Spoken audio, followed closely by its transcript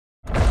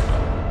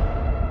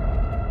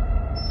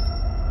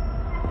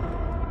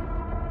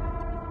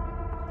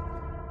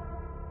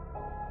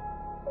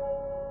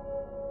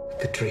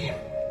dream.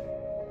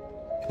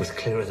 It was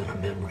clearer than a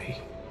memory.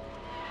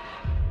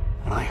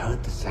 And I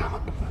heard the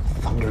sound of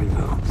thundering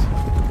hooves,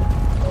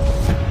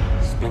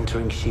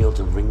 splintering shields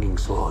and ringing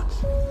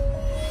swords.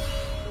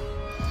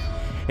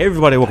 Hey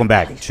everybody, welcome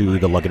back to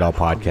the Lucky Dog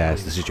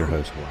Podcast. This is your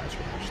host, Elias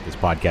Rush. This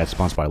podcast is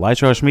sponsored by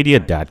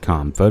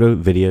EliasRushMedia.com, photo,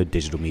 video,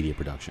 digital media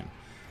production.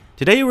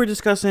 Today we're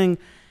discussing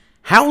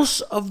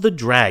House of the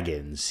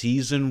Dragon,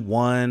 Season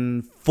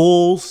 1,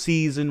 full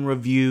season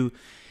review.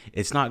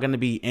 It's not going to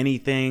be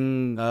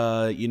anything,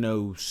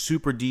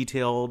 super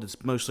detailed.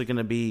 It's mostly going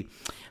to be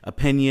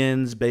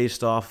opinions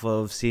based off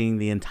of seeing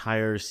the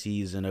entire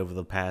season over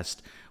the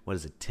past,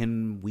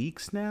 10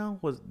 weeks now?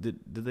 Did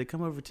they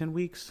come over 10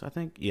 weeks, I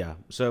think? Yeah.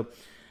 So,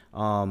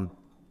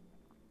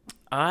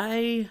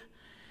 I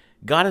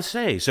gotta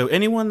say, so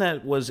anyone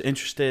that was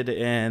interested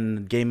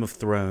in Game of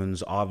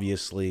Thrones,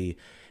 obviously,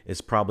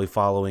 is probably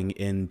following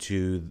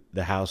into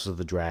the House of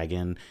the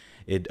Dragon.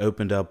 It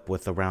opened up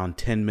with around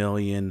 10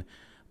 million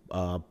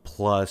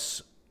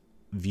plus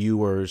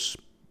viewers,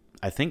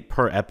 I think,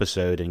 per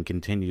episode, and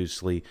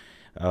continuously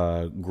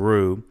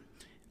grew.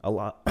 A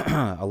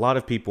lot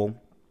of people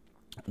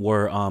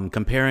were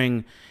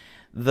comparing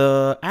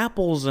the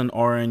apples and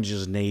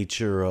oranges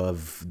nature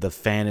of the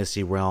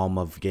fantasy realm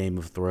of Game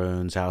of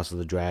Thrones, House of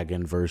the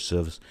Dragon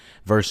versus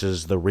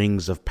the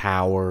Rings of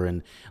Power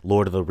and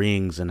Lord of the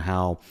Rings, and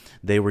how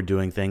they were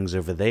doing things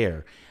over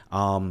there.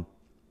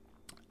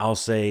 I'll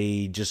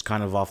say, just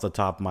kind of off the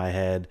top of my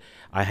head,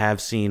 I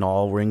have seen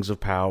all Rings of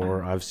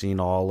Power. I've seen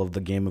all of the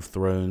Game of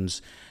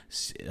Thrones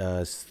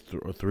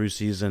through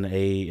season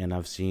 8, and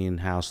I've seen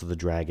House of the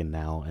Dragon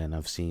now, and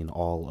I've seen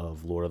all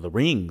of Lord of the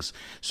Rings.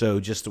 So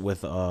just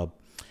with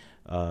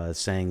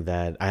saying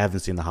that, I haven't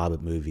seen the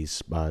Hobbit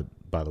movies, by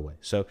the way.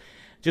 So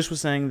just with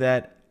saying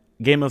that,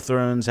 Game of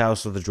Thrones,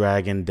 House of the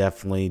Dragon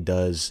definitely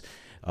does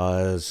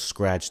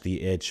scratch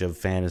the itch of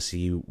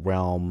fantasy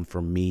realm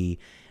for me.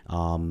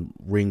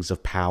 Rings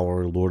of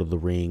Power, Lord of the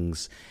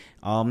Rings.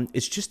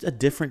 It's just a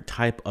different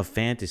type of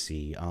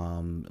fantasy.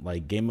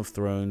 Like Game of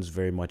Thrones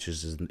very much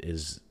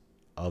is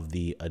of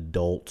the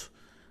adult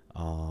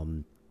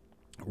realm,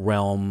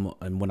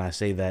 and when I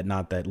say that,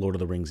 not that Lord of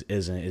the Rings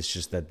isn't. It's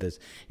just that this,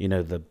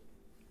 the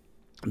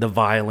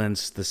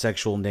violence, the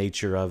sexual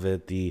nature of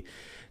it, the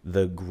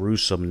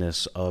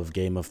gruesomeness of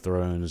Game of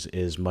Thrones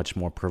is much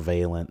more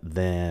prevalent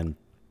than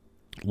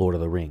Lord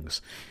of the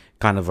Rings.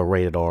 Kind of a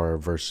rated R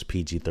versus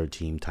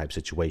PG-13 type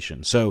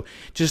situation. So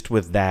just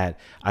with that,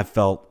 I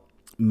felt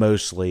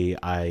mostly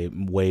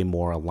I'm way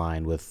more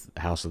aligned with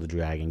House of the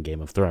Dragon,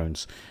 Game of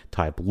Thrones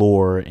type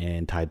lore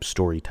and type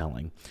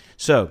storytelling.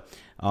 So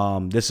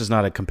this is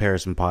not a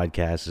comparison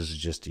podcast. This is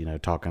just,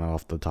 talking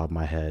off the top of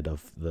my head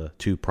of the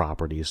two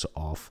properties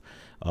off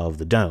of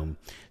the dome.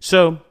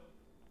 So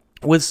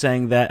with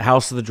saying that,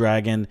 House of the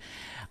Dragon,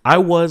 I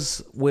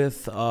was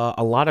with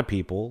a lot of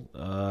people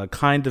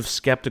kind of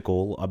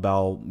skeptical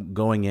about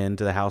going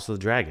into the House of the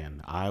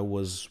Dragon. I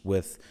was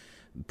with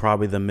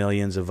probably the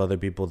millions of other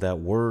people that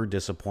were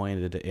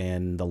disappointed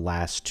in the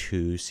last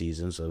 2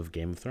 seasons of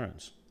Game of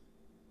Thrones.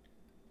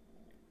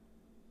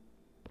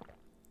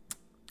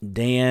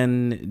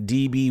 Dan,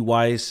 D.B.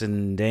 Weiss,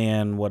 and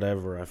Dan,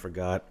 whatever, I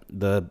forgot,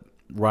 the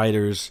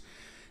writers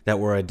that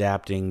were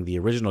adapting the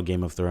original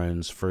Game of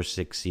Thrones first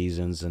 6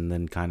 seasons and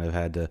then kind of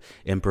had to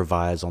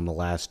improvise on the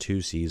last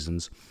 2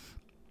 seasons,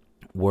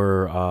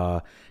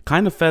 were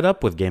kind of fed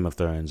up with Game of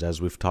Thrones,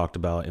 as we've talked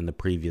about in the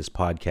previous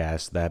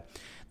podcast, that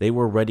they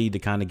were ready to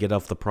kind of get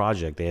off the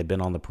project. They had been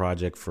on the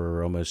project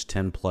for almost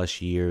 10 plus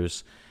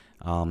years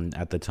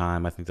at the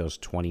time. I think that was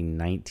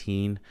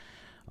 2019.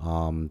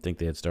 I think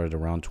they had started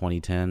around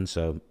 2010,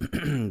 so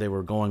they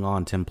were going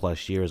on 10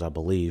 plus years, I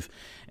believe,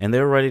 and they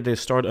were ready to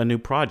start a new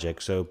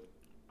project. So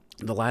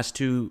the last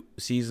 2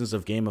 seasons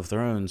of Game of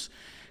Thrones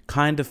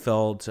kind of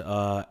felt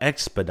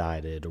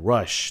expedited,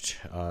 rushed.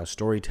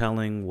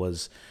 Storytelling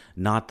was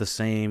not the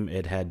same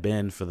it had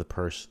been for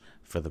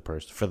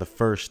the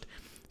first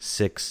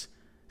 6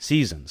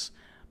 seasons.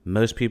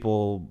 Most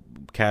people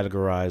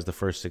categorize the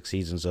first 6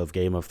 seasons of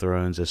Game of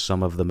Thrones as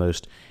some of the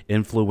most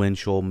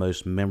influential,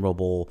 most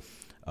memorable,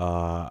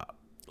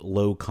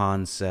 low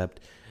concept,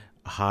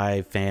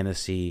 high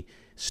fantasy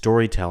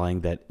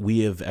storytelling that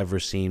we have ever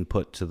seen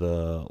put to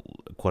the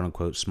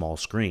quote-unquote small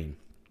screen.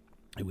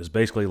 It was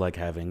basically like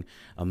having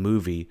a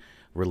movie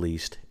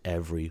released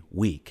every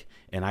week.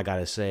 And I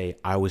gotta say,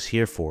 I was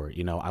here for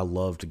it. I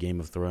loved Game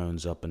of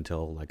Thrones up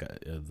until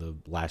the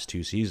last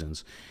 2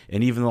 seasons.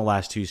 And even the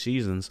last 2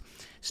 seasons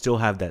still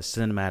have that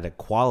cinematic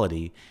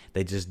quality.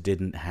 They just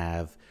didn't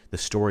have the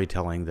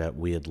storytelling that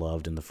we had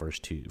loved in the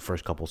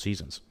first couple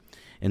seasons.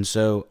 And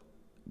so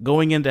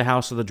going into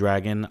House of the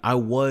Dragon, I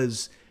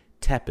was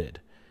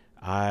tepid.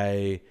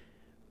 I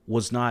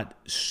was not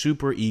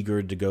super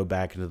eager to go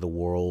back into the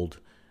world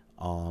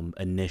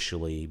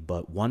initially,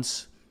 but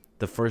once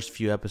the first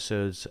few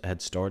episodes had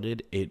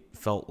started, it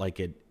felt like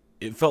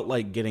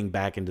getting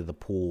back into the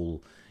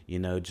pool,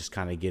 just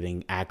kind of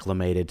getting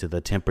acclimated to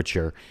the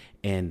temperature.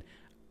 And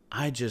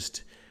I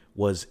just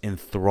was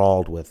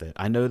enthralled with it.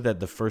 I know that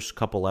the first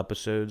couple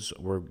episodes,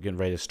 we're getting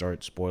ready to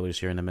start spoilers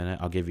here in a minute.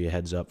 I'll give you a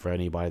heads up for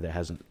anybody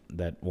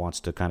that wants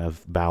to kind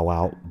of bow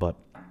out, but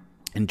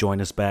and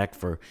join us back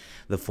for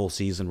the full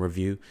season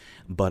review.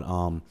 But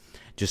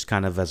just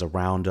kind of as a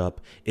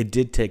roundup, it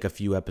did take a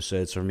few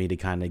episodes for me to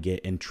kind of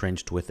get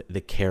entrenched with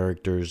the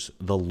characters,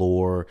 the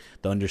lore,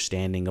 the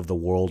understanding of the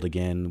world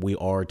again. We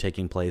are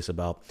taking place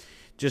about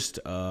just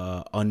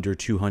under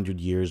 200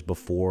 years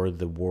before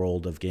the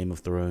world of Game of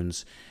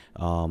Thrones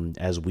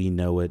as we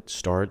know it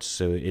starts.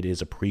 So it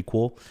is a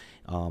prequel.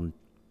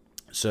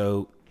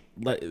 So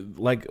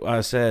like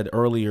I said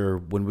earlier,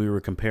 when we were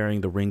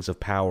comparing the Rings of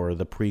Power,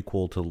 the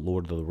prequel to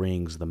Lord of the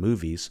Rings, the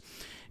movies,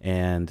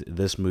 and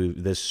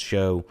this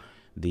show,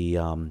 the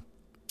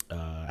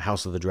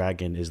House of the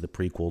Dragon, is the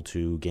prequel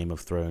to Game of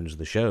Thrones,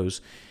 the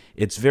shows.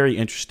 It's very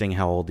interesting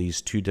how all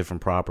these two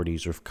different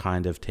properties are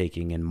kind of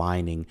taking and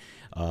mining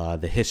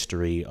the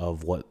history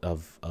of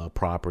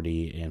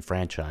property and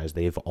franchise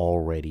they've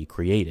already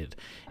created.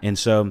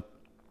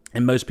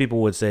 And most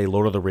people would say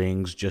Lord of the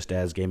Rings, just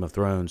as Game of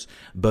Thrones,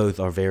 both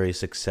are very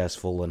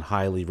successful and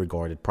highly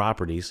regarded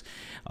properties,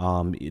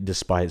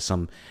 despite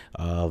some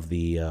of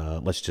the,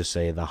 let's just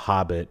say, The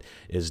Hobbit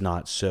is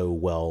not so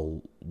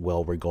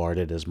well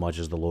regarded as much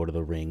as the Lord of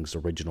the Rings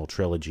original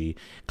trilogy,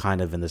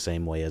 kind of in the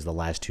same way as the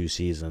last two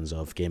seasons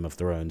of Game of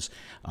Thrones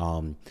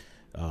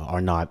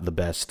are not the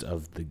best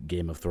of the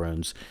Game of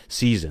Thrones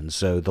seasons.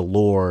 So the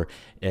lore,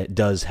 it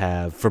does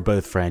have, for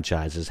both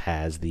franchises,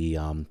 has the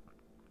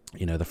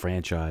the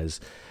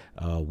franchise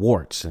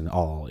warts and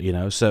all,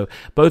 so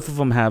both of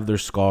them have their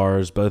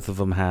scars. Both of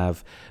them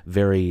have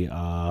very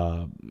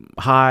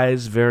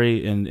highs,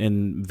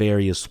 in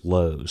various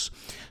lows.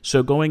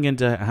 So going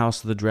into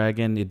House of the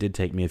Dragon, it did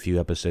take me a few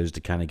episodes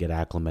to kind of get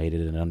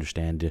acclimated and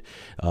understand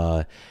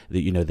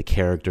the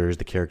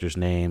characters'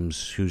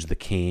 names, who's the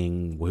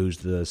king, who's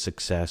the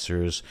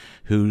successors,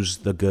 who's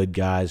the good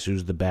guys,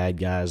 who's the bad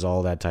guys,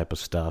 all that type of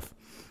stuff.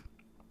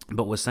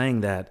 But with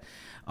saying that,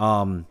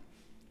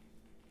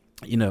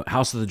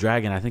 House of the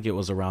Dragon, I think it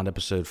was around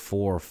episode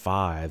 4 or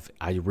 5,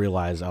 I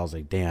realized, I was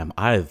like, damn,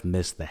 I've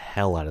missed the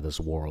hell out of this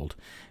world.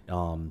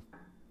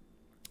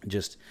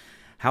 Just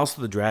House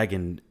of the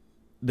Dragon,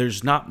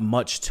 there's not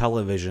much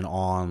television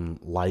on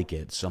like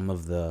it. Some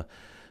of the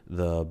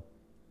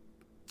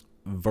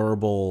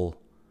verbal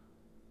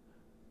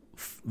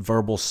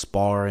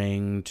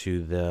sparring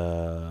to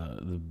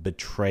the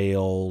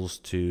betrayals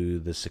to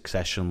the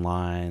succession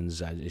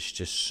lines, it's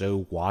just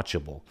so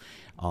watchable.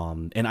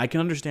 And I can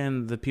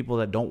understand the people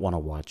that don't want to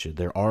watch it.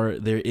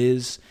 There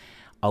is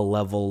a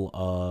level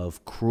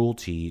of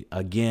cruelty.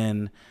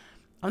 Again,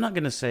 I'm not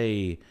going to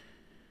say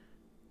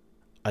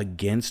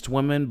against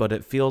women, but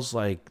it feels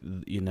like,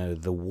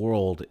 the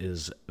world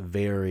is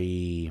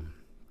very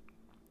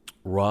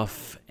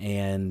rough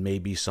and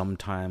maybe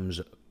sometimes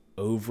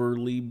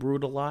overly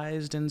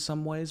brutalized in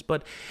some ways.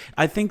 But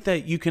I think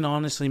that you can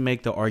honestly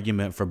make the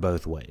argument for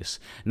both ways.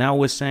 Now,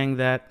 with saying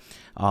that,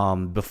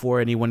 before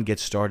anyone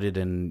gets started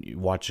and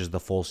watches the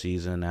full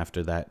season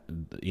after that,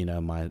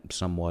 my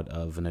somewhat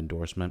of an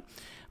endorsement,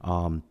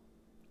 I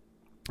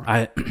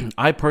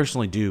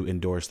personally do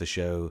endorse the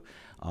show.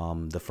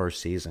 The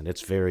first season,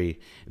 it's very,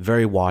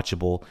 very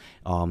watchable.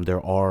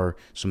 There are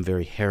some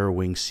very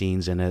harrowing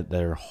scenes in it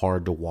that are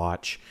hard to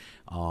watch.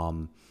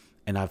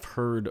 And I've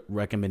heard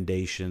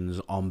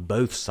recommendations on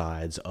both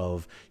sides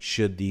of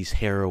should these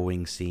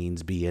harrowing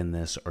scenes be in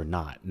this or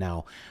not.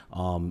 Now,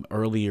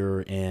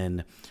 earlier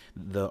in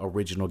the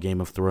original Game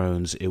of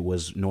Thrones, it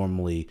was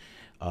normally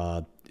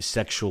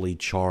sexually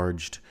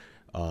charged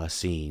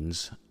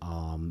scenes,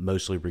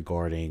 mostly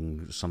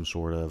regarding some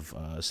sort of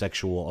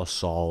sexual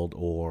assault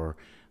or,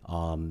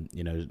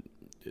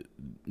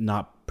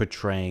 not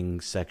portraying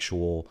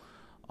sexual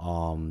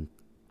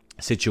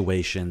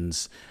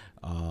situations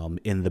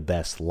in the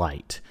best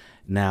light.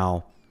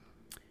 Now,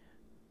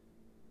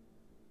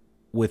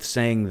 with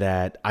saying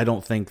that, I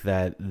don't think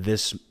that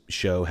this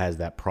show has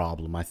that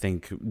problem. I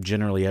think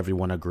generally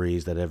everyone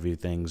agrees that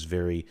everything's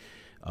very,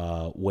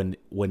 when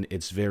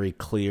it's very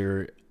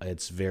clear,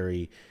 it's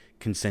very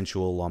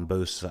consensual on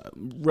both sides,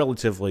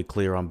 relatively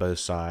clear on both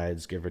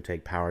sides, give or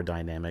take power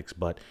dynamics,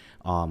 but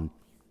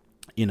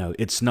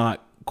it's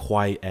not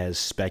quite as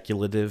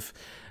speculative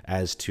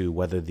as to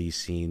whether these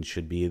scenes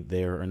should be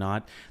there or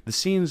not. The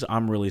scenes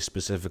I'm really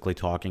specifically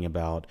talking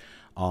about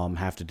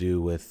have to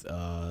do with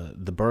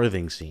the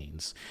birthing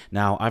scenes.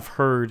 Now, I've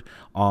heard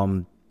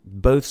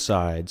both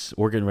sides.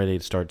 We're getting ready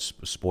to start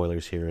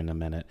spoilers here in a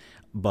minute.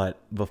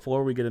 But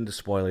before we get into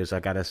spoilers,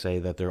 I got to say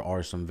that there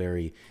are some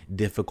very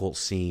difficult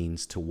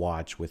scenes to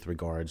watch with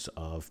regards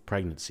of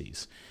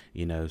pregnancies.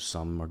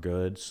 Some are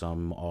good,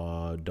 some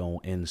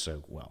don't end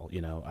so well.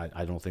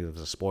 I don't think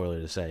that's a spoiler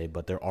to say,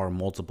 but there are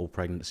multiple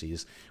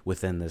pregnancies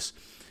within this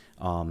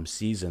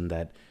season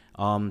that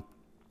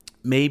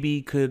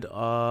maybe could...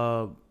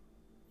 I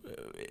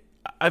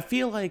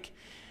feel like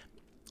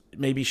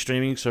maybe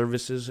streaming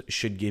services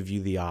should give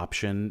you the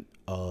option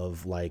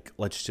of, like,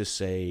 let's just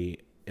say...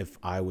 if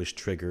I was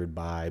triggered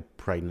by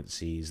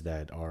pregnancies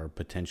that are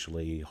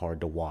potentially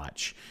hard to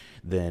watch,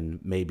 then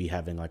maybe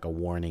having like a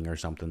warning or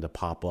something to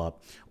pop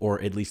up,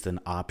 or at least an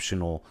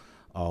optional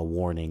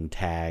warning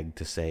tag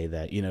to say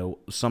that,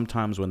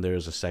 sometimes when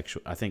there's a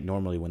sexual, I think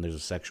normally when there's a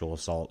sexual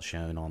assault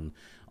shown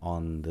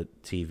on the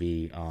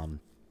TV,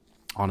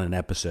 on an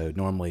episode,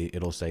 normally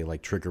it'll say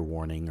like trigger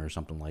warning or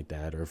something like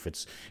that, or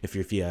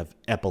if you have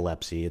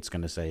epilepsy, it's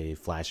going to say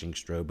flashing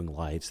strobing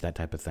lights, that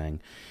type of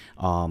thing.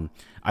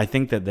 I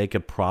think that they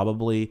could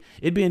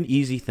it'd be an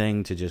easy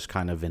thing to just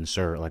kind of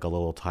insert like a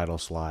little title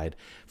slide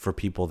for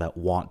people that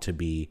want to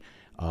be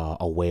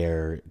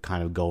aware,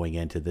 kind of going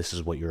into this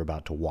is what you're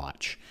about to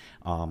watch.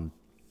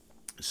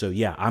 So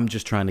yeah, I'm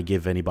just trying to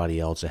give anybody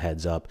else a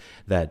heads up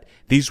that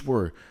these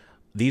were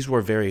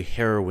very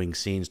harrowing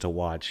scenes to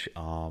watch,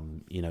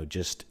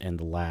 just in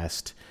the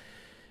last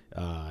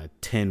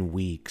 10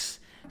 weeks.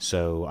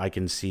 So I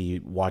can see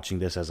watching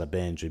this as a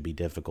binge would be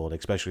difficult,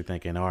 especially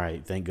thinking, all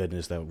right, thank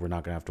goodness that we're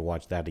not going to have to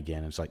watch that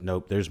again. It's like,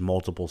 nope, there's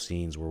multiple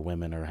scenes where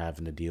women are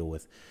having to deal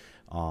with,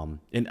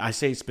 and I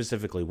say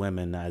specifically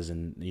women as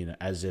in,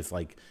 as if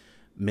like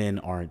men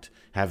aren't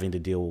having to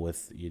deal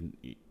with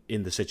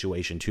in the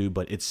situation too,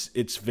 but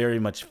it's very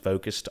much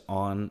focused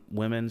on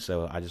women.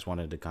 So I just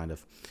wanted to kind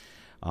of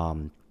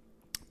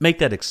make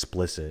that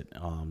explicit.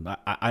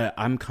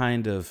 I'm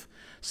kind of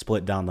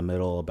split down the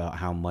middle about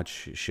how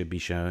much should be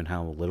shown,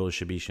 how little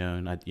should be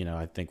shown.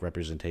 I think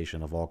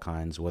representation of all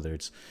kinds, whether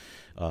it's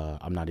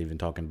I'm not even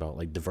talking about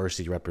like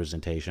diversity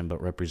representation,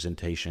 but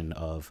representation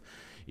of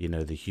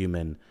the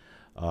human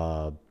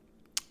the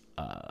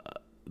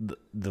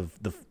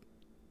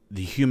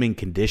human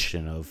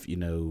condition of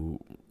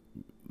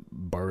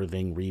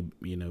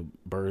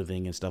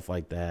birthing and stuff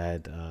like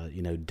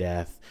that,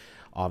 death.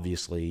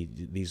 Obviously,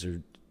 these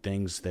are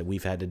things that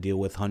we've had to deal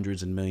with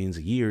hundreds and millions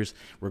of years,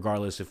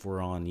 regardless if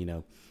we're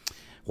on,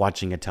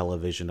 watching a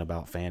television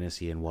about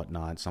fantasy and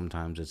whatnot.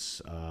 Sometimes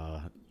it's,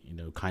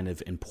 kind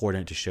of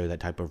important to show that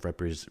type of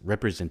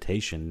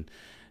representation,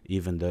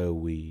 even though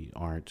we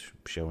aren't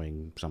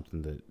showing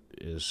something that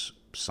is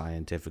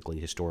scientifically,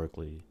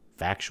 historically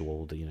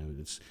factual.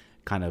 It's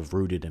kind of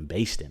rooted and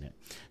based in it.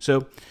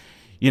 So,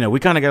 we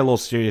kind of got a little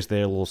serious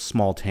there, a little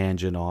small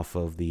tangent off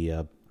of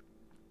the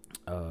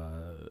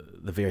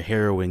very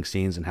harrowing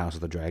scenes in House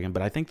of the Dragon,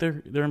 but I think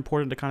they're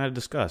important to kind of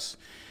discuss.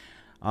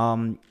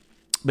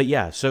 But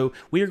yeah, so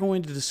we are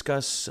going to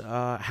discuss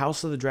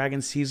House of the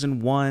Dragon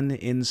Season 1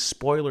 in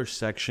spoiler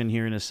section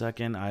here in a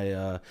second.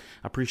 I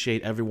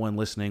appreciate everyone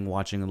listening,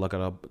 watching the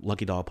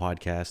Lucky Doll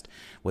Podcast,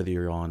 whether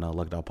you're on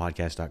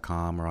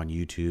luckydogpodcast.com or on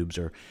YouTube's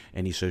or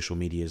any social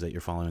medias that you're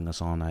following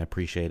us on. I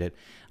appreciate it.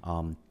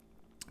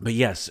 But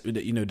yes,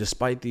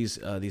 despite these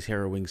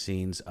harrowing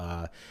scenes,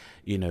 a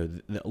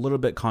little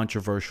bit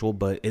controversial,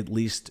 but at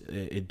least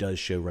it does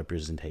show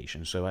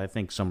representation. So I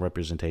think some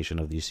representation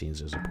of these scenes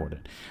is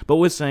important. But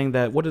with saying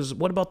that, what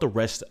about the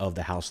rest of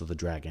the House of the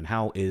Dragon?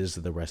 How is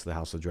the rest of the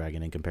House of the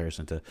Dragon in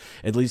comparison to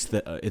at least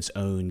its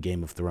own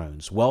Game of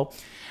Thrones? Well,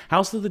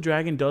 House of the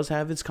Dragon does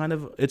have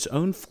its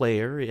own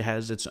flair. It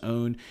has its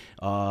own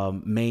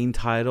main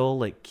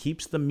title. It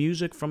keeps the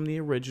music from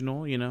the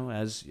original,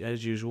 as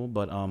usual,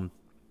 but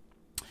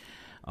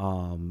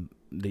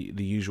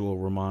the usual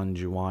Ramin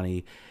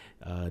Djawadi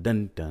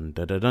dun dun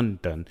dun dun dun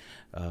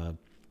dun,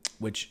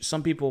 which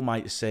some people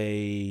might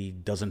say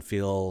doesn't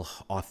feel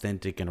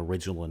authentic and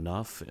original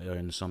enough,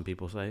 and some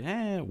people say,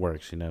 it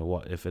works.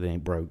 What if it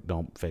ain't broke,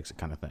 don't fix it,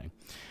 kind of thing.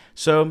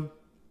 So,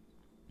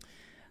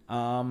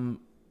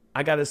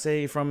 I gotta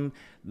say, from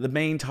the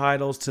main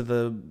titles to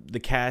the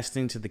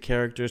casting to the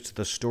characters to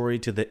the story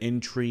to the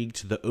intrigue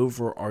to the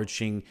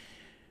overarching,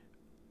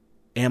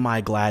 am I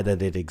glad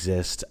that it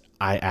exists?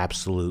 I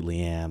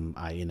absolutely am.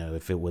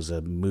 If it was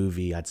a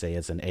movie, I'd say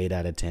it's an 8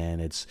 out of 10.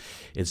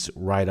 It's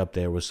right up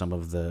there with some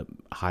of the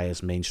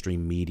highest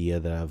mainstream media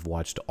that I've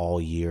watched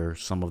all year.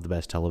 Some of the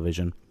best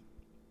television.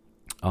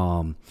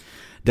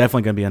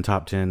 Definitely going to be on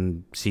top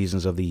 10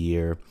 seasons of the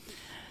year,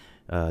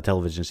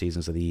 television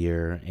seasons of the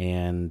year,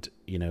 and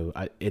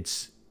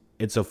it's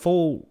a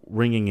full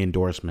ringing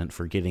endorsement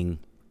for getting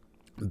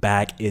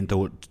back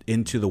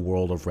into the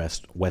world of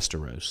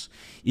Westeros.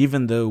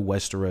 Even though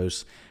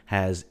Westeros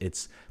has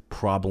its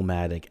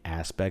problematic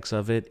aspects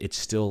of it, it's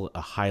still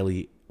a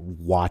highly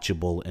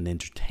watchable and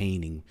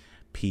entertaining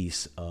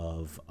piece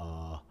of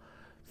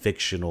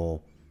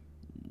fictional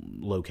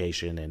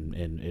location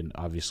and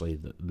obviously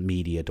the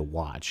media to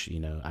watch.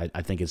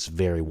 I think it's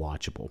very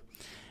watchable.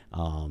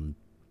 And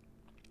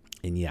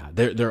yeah,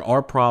 there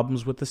are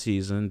problems with the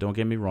season, don't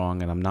get me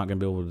wrong, and I'm not going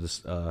to be able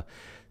to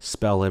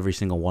spell every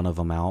single one of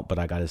them out, but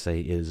I gotta say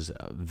it is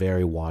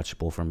very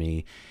watchable for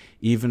me.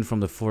 Even from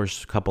the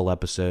first couple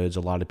episodes,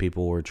 a lot of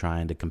people were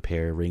trying to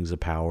compare Rings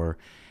of Power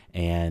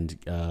and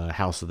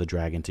House of the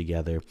Dragon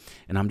together,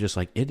 and I'm just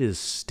like, it is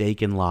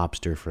steak and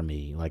lobster for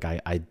me. Like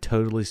I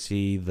totally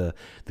see the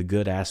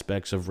good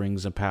aspects of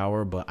Rings of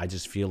Power, but I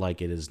just feel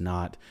like it is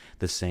not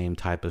the same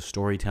type of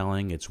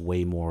storytelling. It's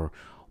way more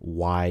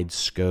wide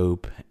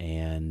scope,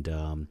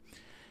 and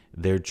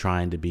they're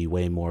trying to be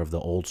way more of the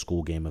old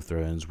school Game of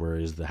Thrones,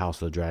 whereas the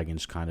House of the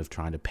Dragon's kind of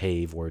trying to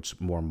pave where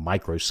it's more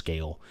micro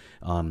scale,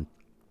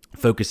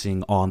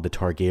 focusing on the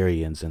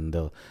Targaryens and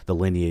the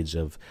lineage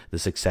of the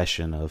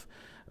succession of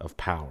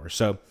power.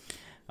 So,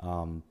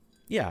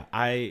 yeah,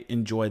 I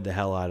enjoyed the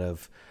hell out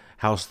of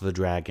House of the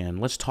Dragon.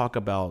 Let's talk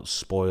about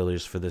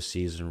spoilers for this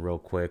season real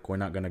quick. We're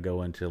not going to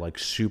go into like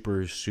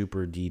super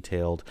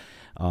detailed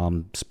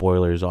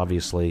spoilers.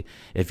 Obviously,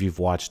 if you've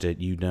watched it,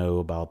 you know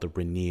about the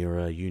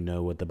Rhaenyra, you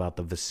know about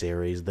the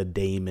Viserys, the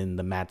Daemon,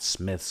 the Matt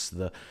Smiths,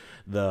 the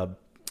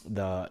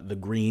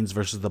Greens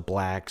versus the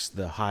Blacks,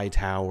 the High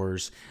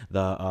Towers,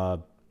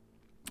 the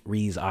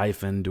Rhys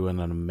Ifan doing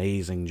an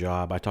amazing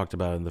job. I talked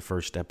about it in the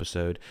first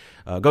episode.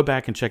 Go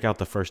back and check out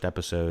the first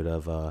episode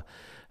of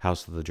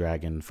House of the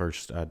Dragon.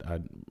 First, I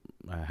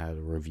had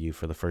a review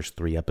for the first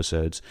 3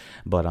 episodes,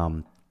 but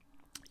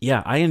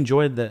yeah, I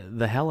enjoyed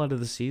the hell out of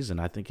the season.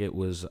 I think it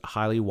was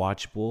highly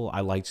watchable.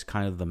 I liked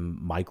kind of the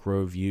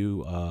micro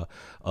view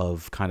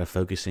of kind of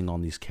focusing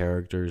on these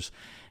characters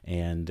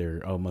and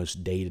their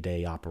almost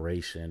day-to-day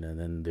operation, and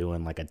then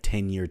doing like a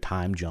 10-year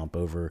time jump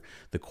over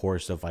the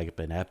course of like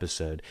an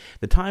episode.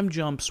 The time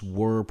jumps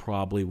were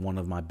probably one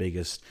of my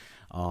biggest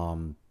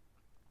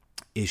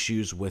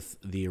issues with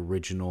the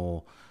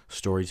original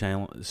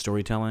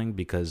storytelling,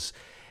 because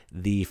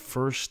the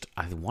first,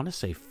 I want to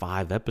say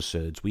 5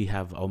 episodes, we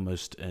have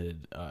almost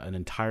an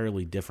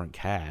entirely different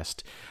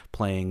cast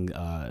playing,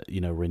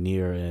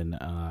 Rhaenyra and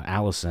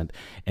Alicent,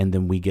 and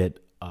then we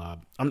get, I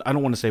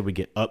don't want to say we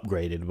get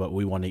upgraded, but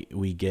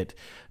we get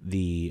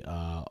the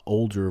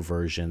older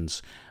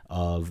versions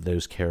of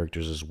those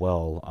characters as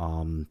well.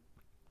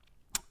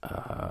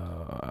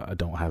 I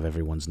don't have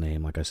everyone's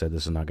name. Like I said,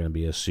 this is not going to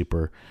be a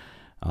super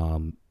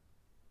on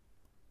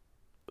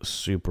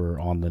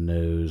the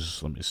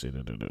nose. Let me see.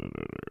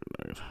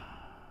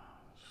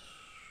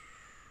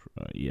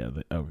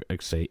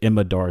 Say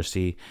Emma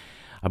Darcy.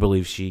 I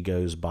believe she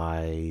goes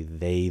by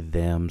they,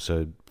 them.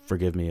 So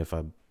forgive me if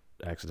I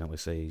accidentally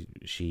say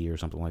she or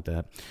something like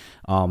that.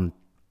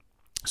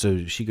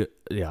 So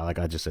like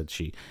I just said,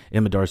 she.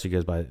 Emma Darcy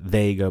goes by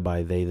they,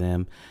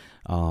 them.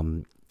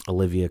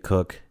 Olivia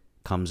Cook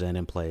comes in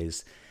and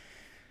plays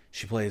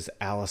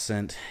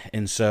Alicent,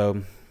 and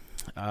so.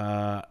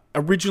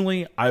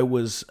 Originally, I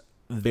was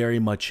very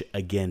much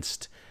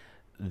against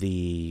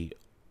the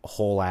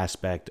whole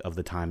aspect of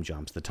the time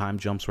jumps. The time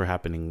jumps were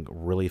happening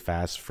really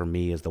fast for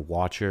me as the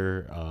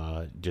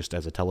watcher, just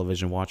as a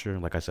television watcher.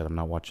 Like I said, I'm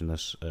not watching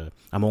this.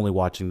 I'm only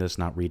watching this,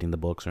 not reading the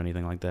books or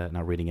anything like that,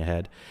 not reading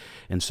ahead.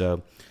 And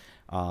so,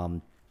 I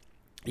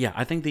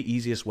think the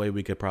easiest way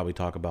we could probably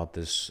talk about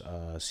this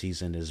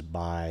season is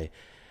by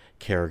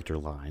character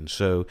line.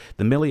 So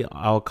the Millie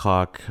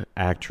Alcock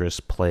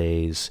actress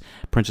plays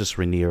Princess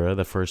Rhaenyra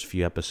the first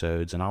few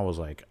episodes, and I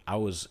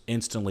was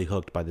instantly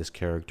hooked by this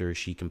character.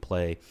 She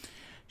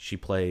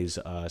plays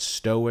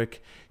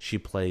stoic, she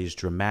plays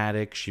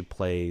dramatic, she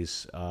can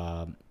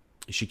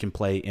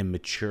play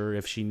immature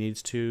if she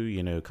needs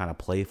to, kind of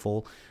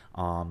playful.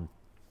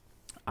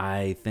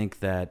 I think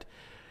that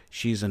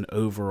she's an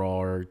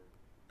overall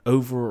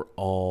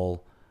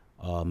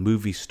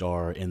movie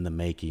star in the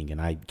making,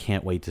 and I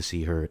can't wait to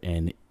see her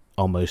in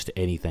almost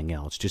anything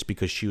else, just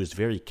because she was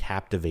very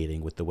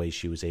captivating with the way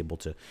she was able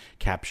to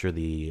capture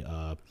the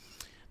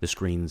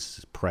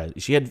screen's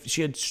she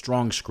had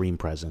strong screen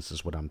presence,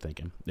 is what I'm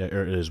thinking,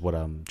 or is what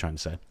I'm trying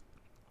to say.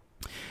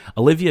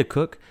 Olivia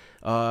Cook,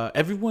 I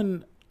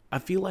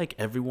feel like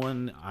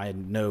everyone I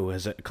know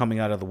is coming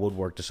out of the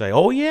woodwork to say,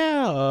 oh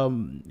yeah,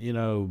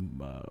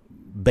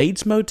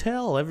 Bates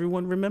Motel,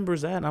 everyone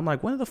remembers that. And I'm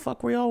like, when the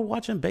fuck were y'all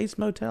watching Bates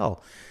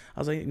Motel? I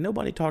was like,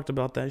 nobody talked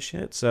about that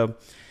shit. So,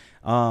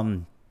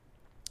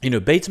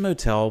 Bates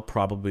Motel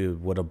probably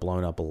would have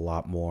blown up a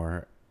lot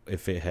more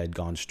if it had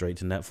gone straight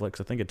to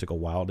Netflix. I think it took a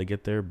while to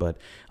get there, but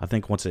I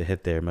think once it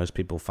hit there, most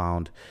people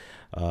found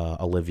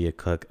Olivia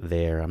Cook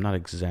there. I'm not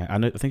exact.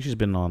 I think she's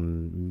been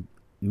on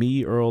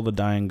Me, Earl, The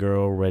Dying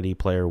Girl, Ready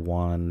Player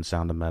One,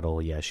 Sound of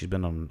Metal. Yeah, she's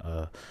been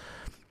on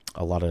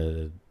a lot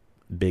of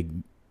big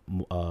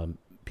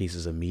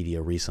pieces of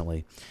media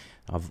recently.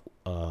 I've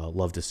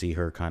loved to see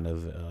her kind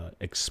of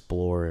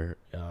explore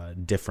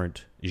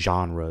different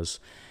genres.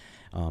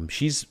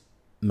 She's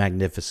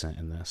magnificent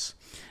in this.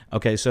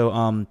 Okay,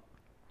 so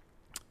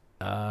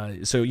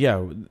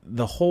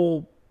the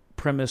whole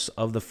premise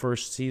of the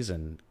first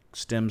season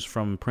stems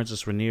from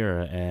Princess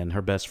Rhaenyra and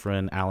her best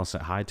friend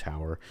Alicent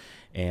Hightower,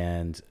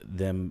 and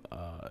them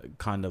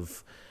kind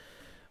of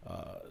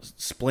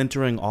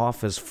splintering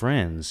off as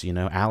friends.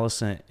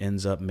 Alicent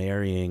ends up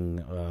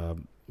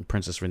marrying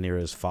Princess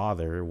Rhaenyra's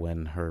father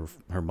when her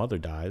mother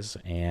dies,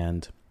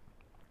 and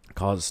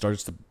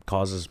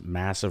causes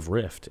massive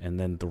rift. And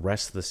then the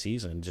rest of the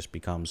season just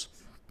becomes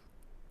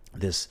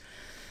this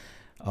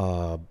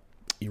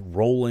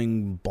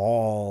rolling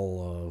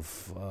ball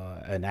of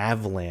an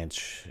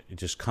avalanche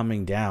just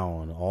coming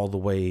down all the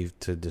way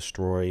to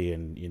destroy,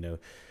 and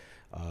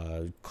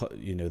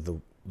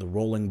the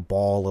rolling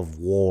ball of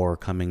war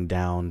coming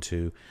down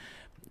to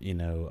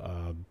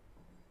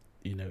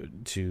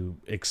to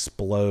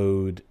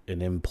implode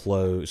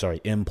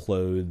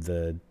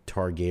the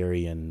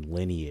Targaryen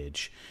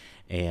lineage.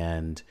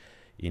 And,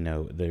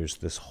 there's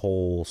this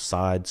whole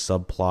side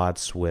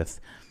subplots with,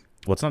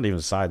 well, it's not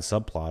even side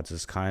subplots.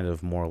 It's kind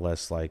of more or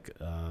less like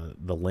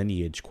the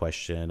lineage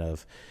question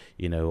of,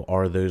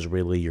 are those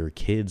really your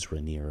kids,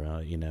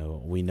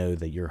 Rhaenyra? We know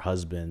that your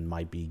husband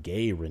might be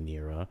gay,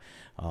 Rhaenyra.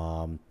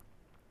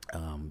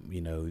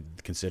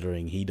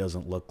 Considering he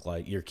doesn't look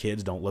like your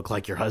kids, don't look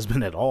like your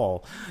husband at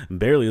all,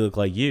 barely look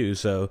like you.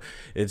 So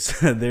it's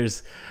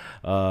there's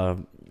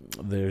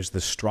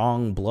the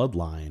strong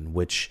bloodline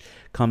which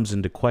comes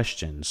into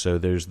question. So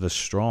there's the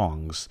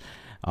Strongs,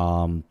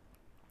 and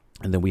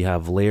then we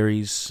have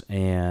Larry's,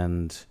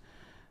 and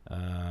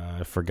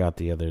I forgot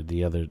the other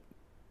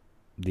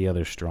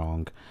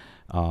Strong,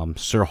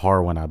 Sir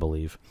Harwin, I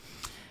believe.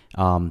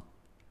 So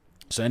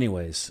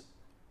anyways,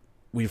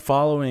 we're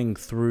following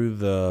through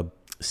the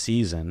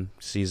season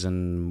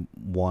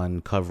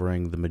 1,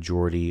 covering the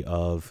majority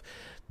of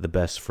the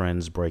best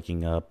friends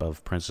breaking up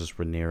of Princess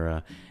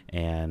Rhaenyra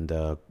and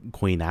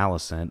Queen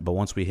Alicent. But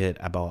once we hit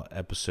about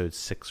episode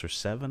 6 or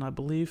 7, I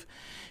believe,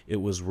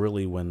 it was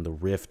really when the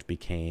rift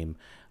became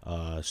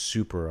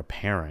super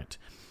apparent.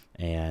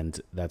 And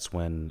that's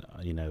when,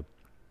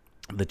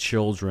 the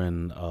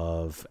children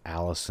of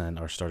Alicent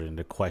are starting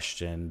to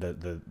question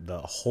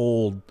the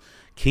whole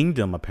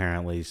kingdom.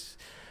 Apparently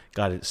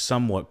got it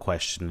somewhat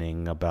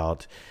questioning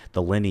about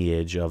the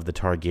lineage of the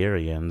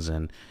Targaryens,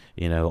 and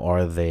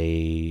are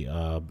they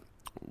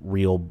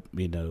real,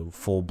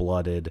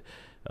 full-blooded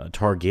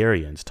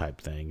Targaryens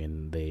type thing?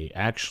 And they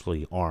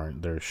actually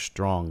aren't. They're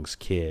Strong's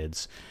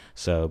kids.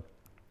 So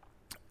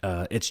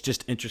it's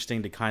just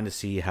interesting to kind of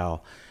see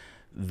how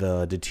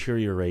the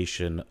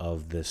deterioration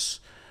of this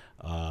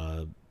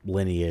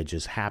lineage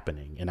is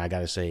happening. And I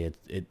gotta say,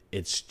 it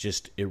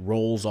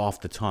rolls off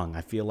the tongue.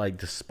 I feel like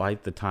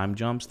despite the time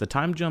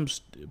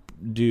jumps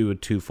do a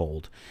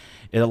twofold.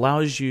 It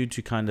allows you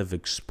to kind of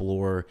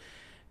explore,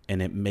 and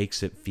it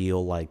makes it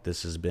feel like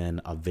this has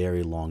been a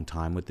very long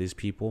time with these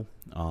people,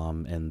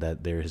 and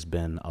that there has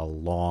been a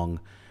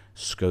long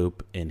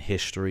scope in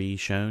history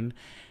shown.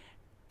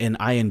 And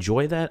I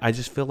enjoy that. I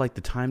just feel like the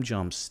time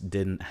jumps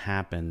didn't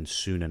happen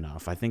soon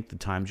enough. I think the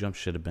time jump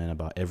should have been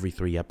about every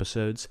 3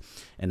 episodes,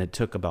 and it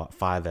took about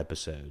 5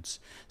 episodes.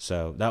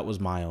 So that was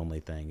my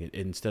only thing.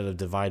 Instead of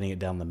dividing it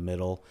down the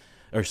middle,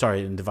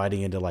 and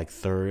dividing into like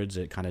thirds,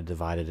 it kind of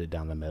divided it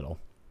down the middle,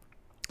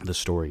 the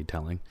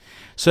storytelling.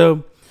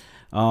 So,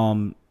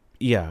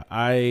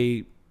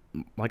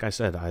 like I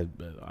said, I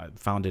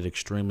found it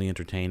extremely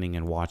entertaining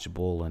and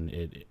watchable,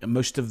 and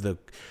most of the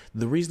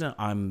reason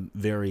I'm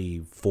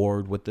very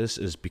forward with this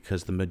is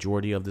because the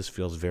majority of this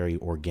feels very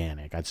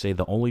organic. I'd say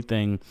the only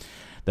thing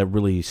that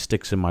really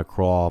sticks in my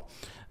craw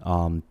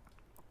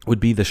would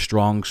be the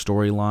Strong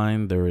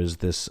storyline. There is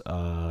this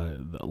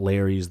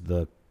Larry's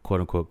the quote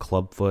unquote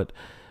clubfoot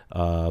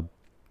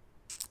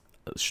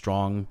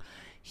Strong.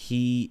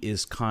 He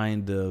is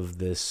kind of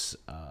this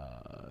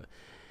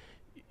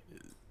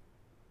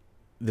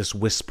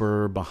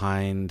whisper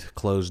behind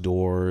closed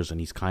doors, and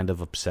he's kind of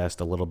obsessed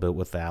a little bit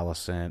with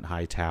Alicent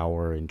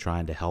Hightower and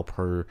trying to help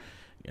her,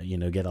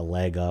 get a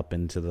leg up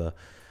into the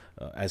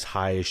as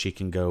high as she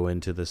can go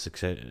into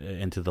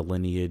the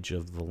lineage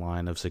of the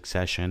line of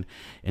succession.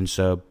 And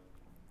so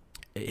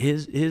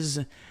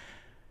his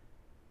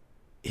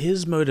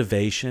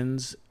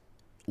motivations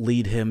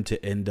lead him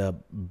to end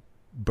up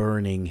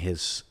burning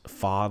his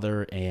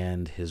father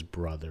and his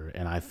brother,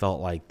 and I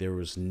felt like there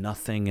was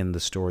nothing in the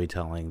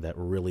storytelling that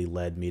really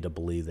led me to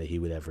believe that he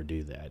would ever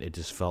do that. It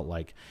just felt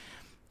like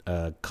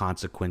a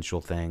consequential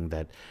thing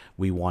that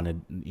we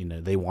wanted,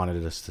 they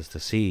wanted us to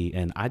see,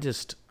 and I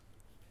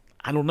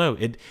don't know.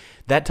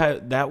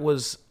 That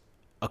was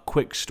a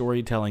quick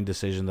storytelling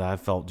decision that I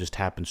felt just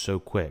happened so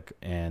quick,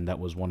 and that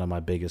was one of my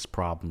biggest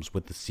problems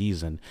with the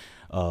season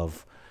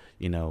of,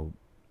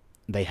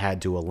 they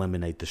had to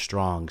eliminate the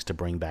Strongs to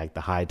bring back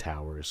the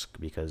Hightowers,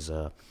 because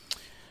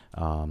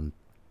Otto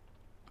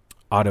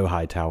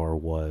Hightower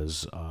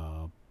was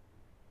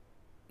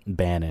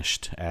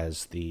banished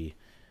as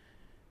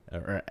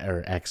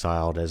or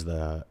exiled as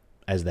the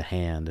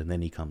Hand, and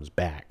then he comes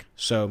back.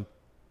 So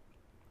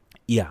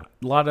yeah,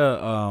 a lot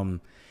of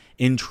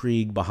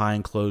intrigue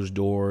behind closed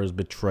doors,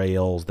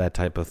 betrayals, that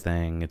type of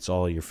thing. It's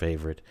all your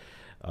favorite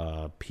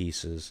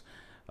pieces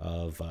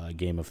of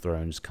Game of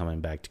Thrones coming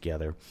back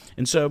together.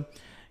 And so,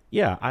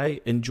 yeah,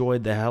 I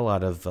enjoyed the hell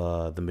out of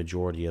the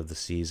majority of the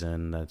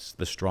season. That's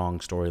the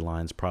Strong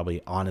storyline's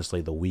probably, honestly,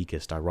 the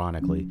weakest,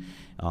 ironically.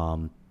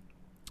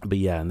 But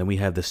yeah, and then we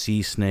have the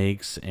Sea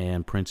Snakes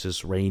and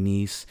Princess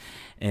Rhaenys,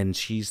 and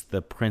she's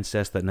the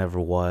princess that never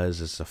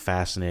was. It's a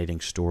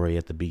fascinating story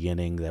at the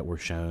beginning that we're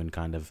shown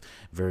kind of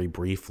very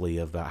briefly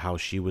about how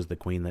she was the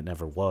queen that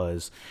never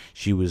was.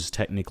 She was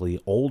technically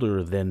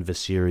older than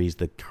Viserys,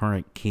 the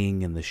current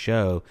king in the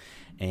show,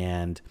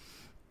 and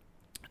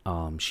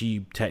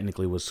she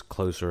technically was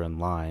closer in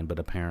line, but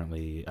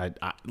apparently,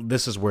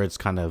 this is where it's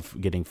kind of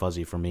getting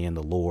fuzzy for me in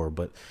the lore,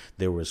 but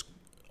there was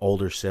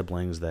older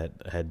siblings that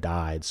had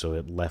died, so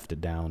it left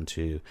it down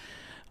to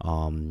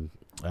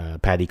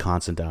Paddy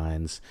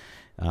Considine's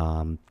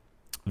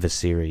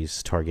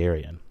Viserys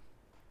Targaryen.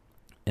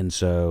 And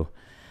so,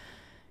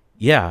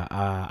 yeah,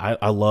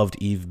 I loved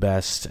Eve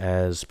Best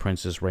as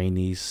Princess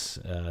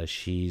Rhaenys.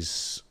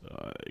 She's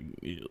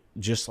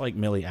just like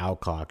Millie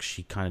Alcock.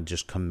 She kind of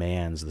just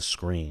commands the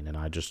screen, and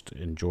I just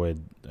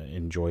enjoyed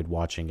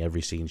watching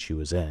every scene she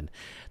was in.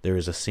 There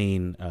is a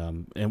scene,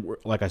 and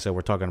like I said,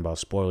 we're talking about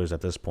spoilers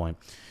at this point.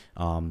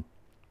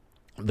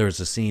 There's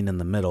a scene in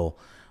the middle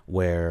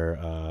where,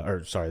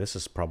 this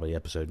is probably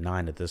episode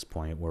 9 at this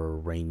point, where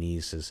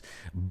Rhaenys is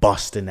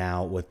busting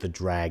out with the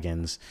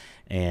dragons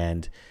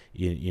and,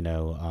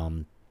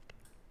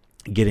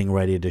 getting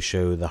ready to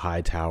show the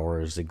High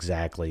Towers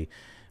exactly,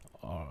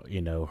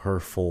 her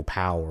full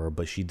power,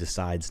 but she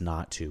decides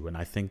not to. And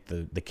I think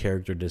the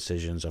character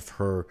decisions of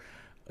her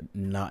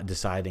not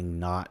deciding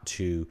not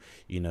to,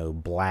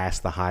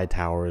 blast the High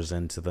Towers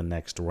into the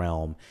next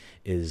realm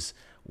is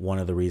one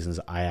of the reasons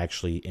I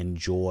actually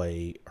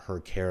enjoy her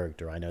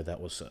character. I know that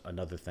was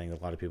another thing a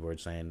lot of people were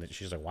saying, that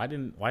she's like, why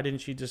didn't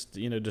she just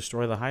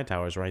destroy the High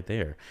Towers right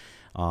there?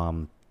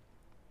 And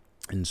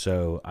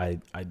so I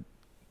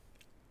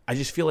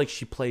just feel like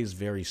she plays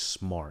very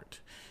smart.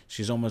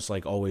 She's almost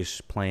like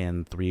always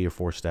playing 3 or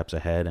 4 steps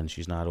ahead, and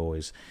she's not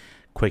always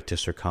quick to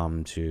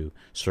succumb to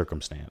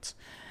circumstance.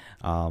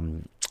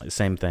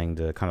 Same thing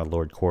to kind of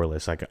Lord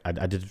Corlys. Like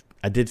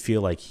I did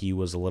feel like he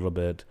was a little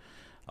bit.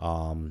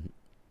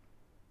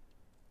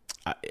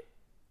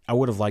 I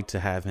would have liked to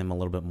have him a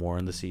little bit more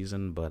in the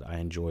season, but I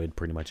enjoyed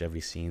pretty much every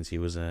scenes he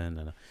was in,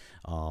 and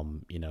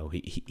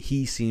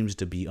he seems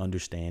to be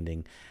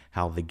understanding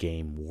how the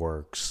game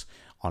works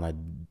on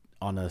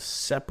a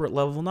separate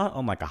level, not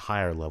on like a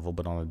higher level,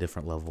 but on a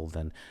different level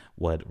than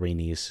what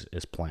Rhaenys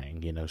is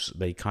playing. So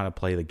they kind of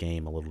play the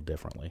game a little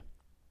differently.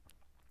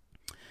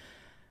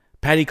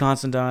 Paddy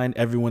Considine,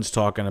 everyone's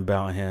talking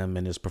about him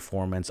and his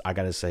performance. I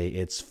gotta say,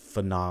 it's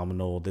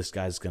phenomenal. This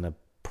guy's gonna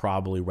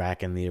probably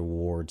rack in the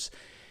awards.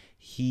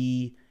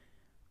 He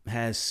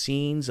has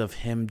scenes of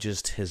him,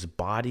 just his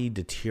body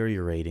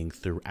deteriorating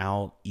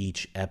throughout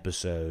each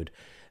episode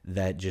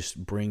that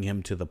just bring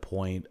him to the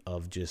point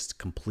of just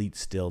complete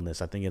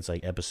stillness. I think it's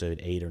like episode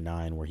 8 or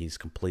 9 where he's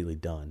completely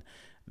done.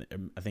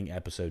 I think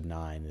episode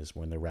 9 is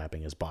when they're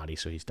wrapping his body,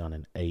 so he's done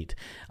in 8.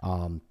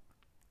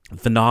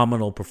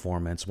 Phenomenal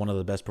performance, one of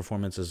the best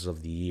performances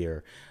of the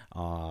year.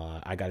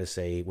 I gotta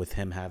say, with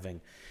him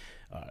having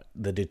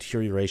the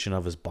deterioration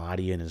of his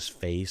body and his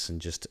face,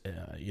 and just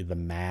the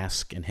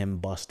mask, and him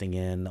busting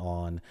in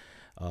on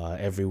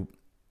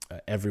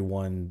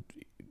everyone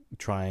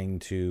trying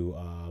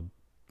to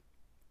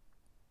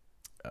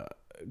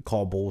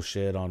call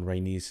bullshit on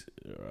Rhaenyra's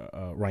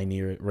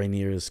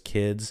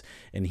kids,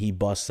 and he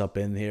busts up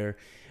in there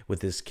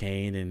with his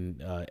cane,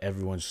 and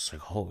everyone's just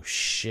like, oh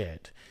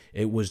shit.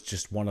 It was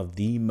just one of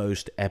the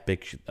most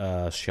epic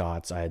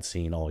shots I had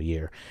seen all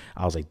year.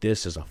 I was like,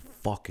 this is a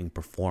fucking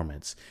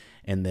performance.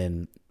 And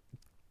then,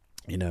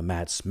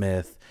 Matt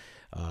Smith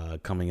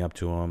coming up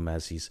to him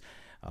as he's,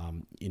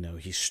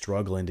 he's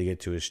struggling to get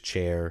to his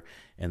chair,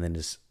 and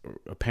then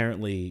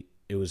apparently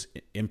it was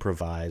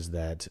improvised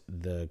that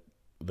the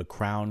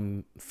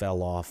crown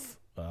fell off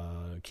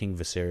King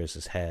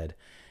Viserys' head,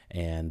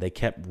 and they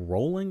kept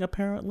rolling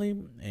apparently,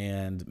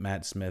 and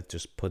Matt Smith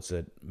just puts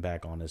it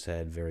back on his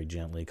head very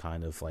gently,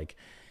 kind of like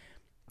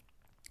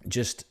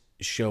just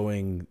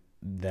showing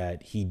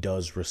that he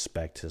does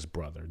respect his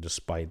brother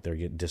despite their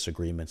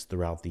disagreements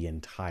throughout the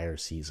entire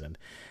season.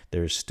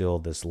 There's still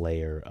this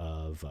layer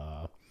of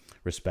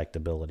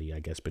respectability,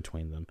 I guess,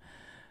 between them.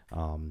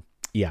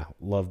 Yeah,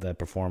 love that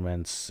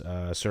performance.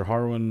 Sir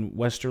Harwin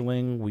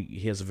Westerling,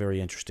 he has a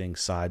very interesting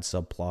side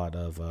subplot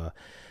of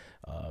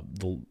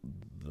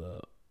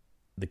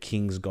the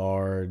King's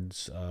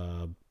Guards,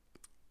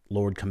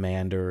 Lord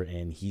Commander,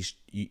 and he's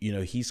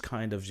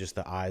kind of just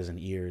the eyes and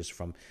ears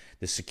from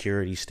the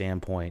security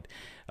standpoint.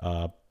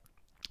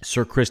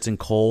 Sir Criston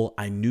Cole,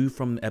 I knew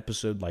from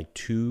episode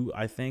 2,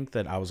 I think,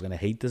 that I was going to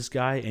hate this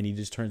guy, and he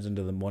just turns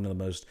into one of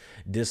the most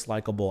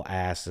dislikable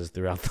asses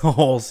throughout the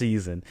whole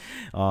season.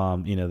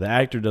 The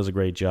actor does a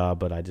great job,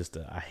 but I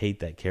hate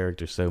that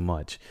character so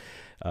much.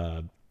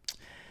 And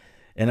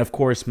of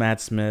course,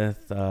 Matt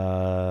Smith,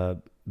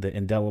 the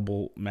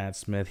indelible Matt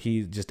Smith,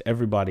 he just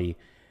everybody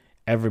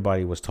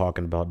was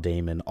talking about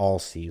Daemon all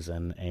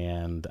season,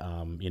 and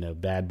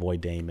bad boy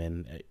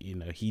Daemon,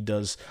 he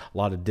does a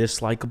lot of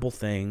dislikable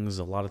things,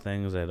 a lot of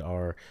things that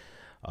are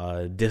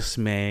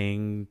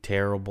dismaying,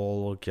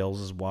 terrible, kills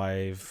his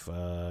wife,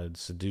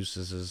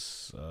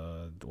 seduces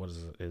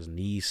his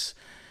niece.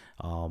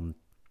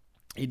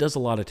 He does a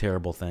lot of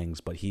terrible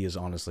things, but he is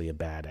honestly a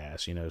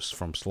badass,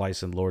 from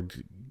slicing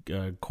Lord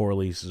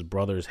Corlys'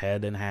 brother's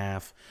head in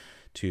half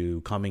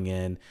to coming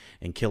in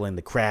and killing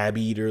the crab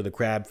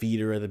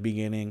feeder at the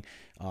beginning.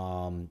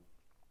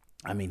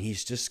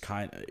 He's just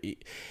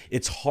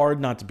it's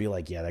hard not to be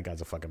like, yeah, that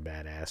guy's a fucking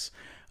badass.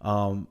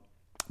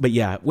 But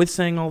yeah, with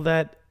saying all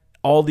that,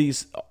 all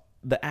these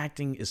the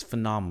acting is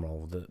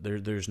phenomenal.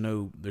 There's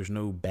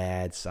no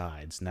bad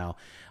sides. Now,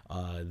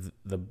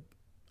 the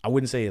I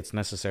wouldn't say it's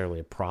necessarily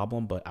a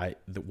problem, but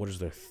what is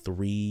there,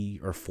 3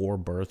 or 4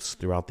 births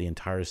throughout the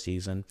entire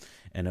season,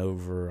 and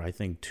over, I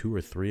think 2 or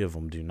 3 of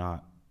them do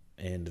not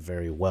end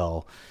very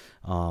well.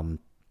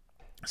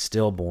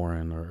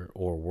 Stillborn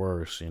or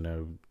worse,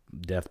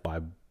 death by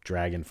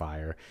dragon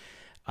fire.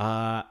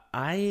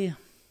 I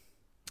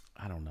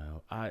don't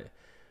know. I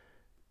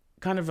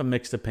kind of a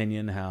mixed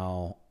opinion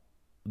how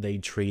they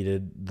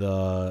treated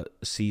the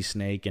sea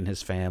snake and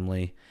his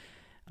family.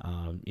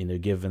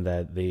 Given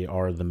that they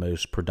are the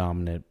most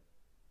predominant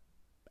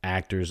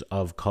actors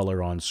of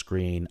color on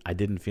screen, I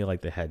didn't feel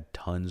like they had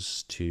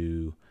tons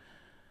to,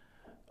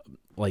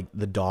 like,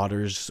 the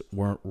daughters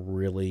weren't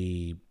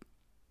really,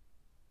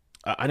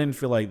 I didn't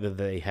feel like that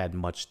they had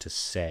much to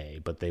say,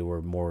 but they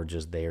were more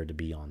just there to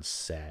be on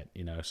set,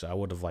 so I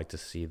would have liked to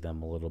see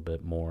them a little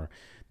bit more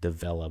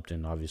developed,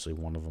 and obviously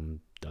one of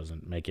them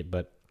doesn't make it,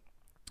 but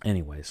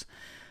anyways,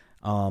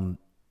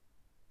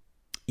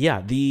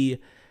 the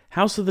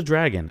House of the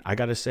Dragon, I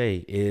gotta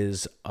say,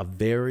 is a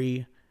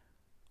very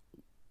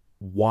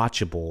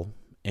watchable,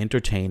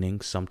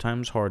 entertaining,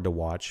 sometimes hard to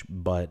watch,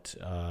 but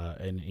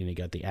and you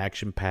got the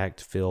action-packed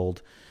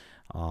filled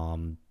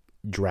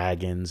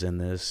dragons in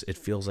this. It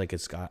feels like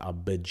it's got a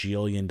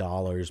bajillion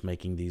dollars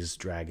making these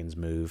dragons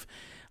move.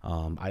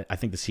 I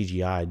think the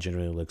CGI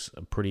generally looks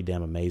pretty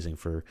damn amazing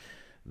for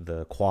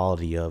the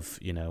quality of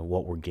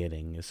what we're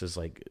getting. This is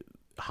like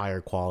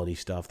higher quality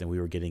stuff than we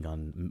were getting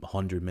on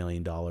 $100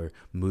 million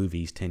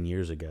movies 10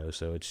 years ago.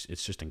 So it's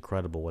just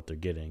incredible what they're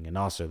getting. And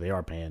also they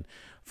are paying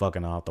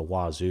fucking out the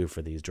wazoo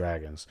for these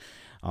dragons.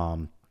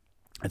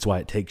 That's why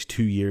it takes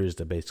 2 years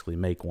to basically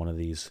make one of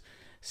these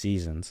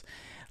seasons.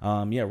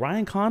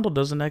 Ryan Condal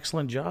does an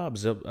excellent job.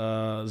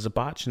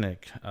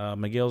 Zabotchnik,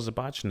 Miguel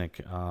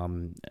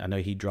Zabotchnik. I know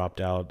he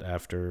dropped out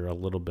after a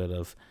little bit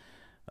of,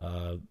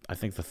 I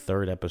think the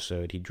 3rd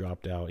episode, he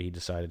dropped out. He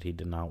decided he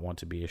did not want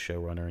to be a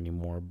showrunner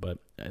anymore. But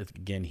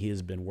again, he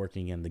has been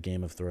working in the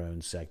Game of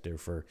Thrones sector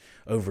for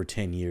over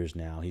 10 years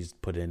now. He's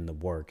put in the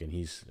work, and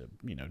he's,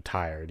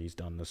 tired. He's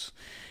done this.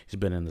 He's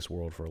been in this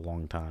world for a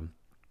long time.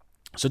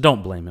 So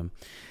don't blame him.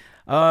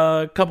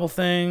 A couple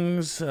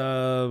things.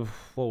 What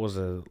was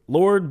it?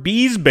 Lord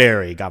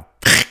Beesbury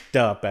got picked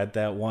up at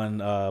that one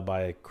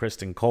by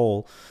Kristen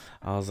Cole.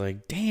 I was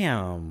like,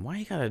 damn, why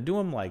you gotta do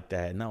him like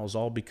that? And that was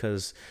all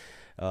because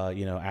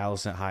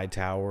Alicent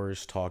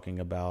Hightower's talking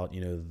about,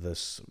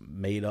 this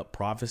made-up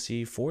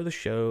prophecy for the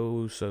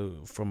show. So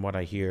from what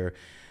I hear,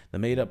 the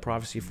made-up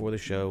prophecy for the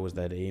show was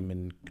that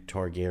Aemon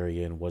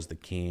Targaryen was the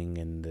king,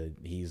 and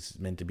he's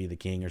meant to be the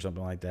king or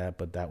something like that.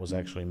 But that was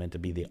actually meant to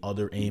be the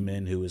other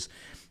Aemon, who was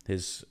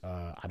his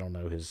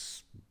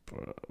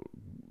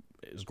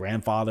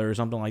grandfather or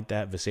something like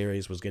that.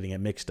 Viserys was getting it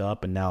mixed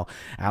up, and now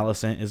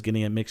Alicent is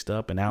getting it mixed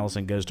up, and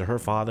Alicent goes to her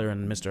father,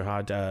 and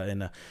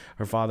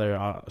her father,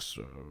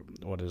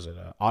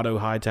 Otto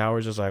Hightower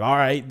is just like, all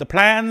right, the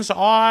plans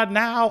are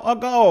now a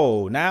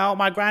go. Now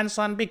my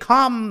grandson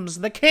becomes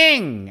the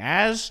king,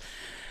 as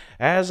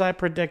I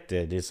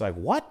predicted. It's like,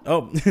 what?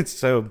 Oh, it's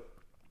so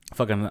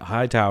fucking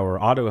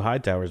Otto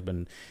Hightower has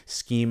been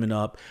scheming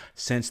up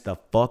since the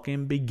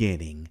fucking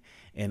beginning,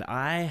 and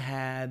I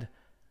had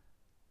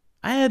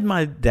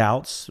my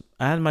doubts,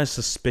 I had my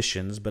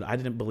suspicions, but I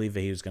didn't believe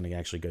that he was going to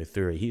actually go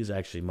through it. He was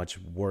actually much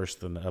worse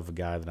of a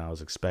guy than I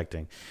was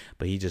expecting,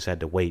 but he just had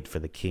to wait for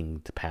the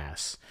king to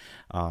pass.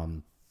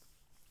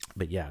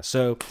 But yeah,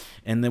 so,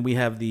 and then we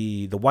have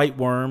the White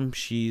Worm.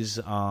 She's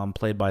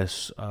played by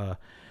Sonoya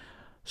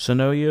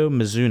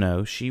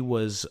Mizuno. She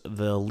was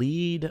the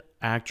lead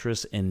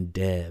actress in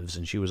Devs,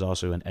 and she was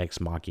also in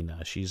Ex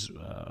Machina. She's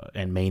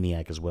and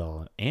Maniac as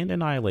well, and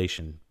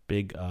Annihilation.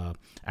 Big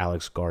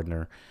Alex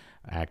Gardner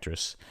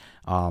actress.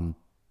 But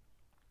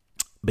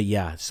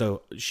yeah,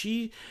 so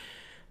she's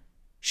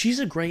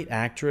a great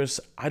actress.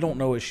 I don't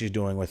know what she's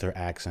doing with her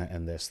accent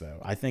in this, though.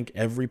 I think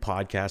every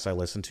podcast I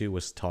listened to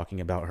was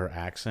talking about her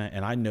accent,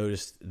 and I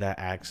noticed that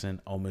accent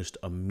almost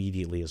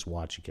immediately as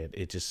watching it.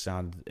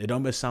 It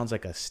almost sounds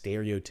like a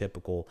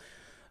stereotypical,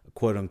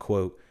 quote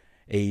unquote,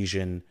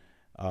 Asian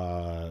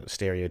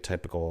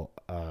stereotypical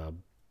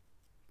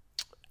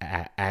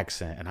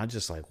accent, and I'm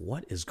just like,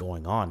 what is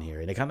going on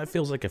here? And it kind of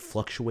feels like it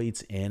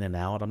fluctuates in and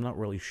out. I'm not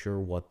really sure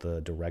what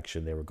the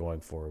direction they were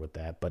going for with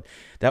that, but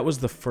that was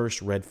the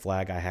first red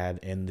flag I had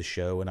in the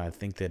show, and I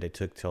think that it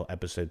took till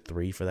episode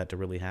 3 for that to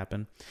really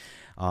happen.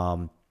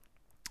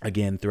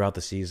 Again, throughout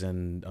the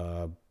season,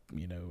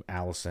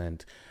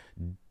 Alicent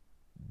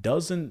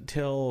doesn't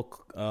tell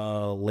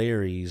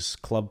Larry's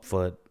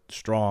Clubfoot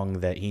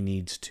Strong that he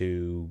needs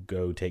to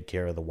go take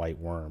care of the White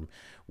Worm,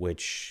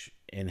 which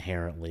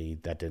inherently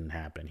that didn't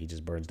happen. He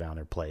just burns down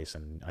her place,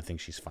 and I think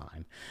she's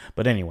fine.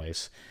 But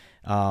anyways,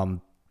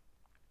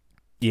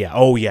 Yeah.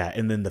 Oh, yeah.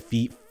 And then the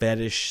feet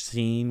fetish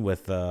scene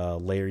with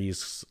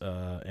Larry's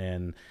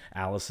and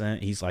Allison.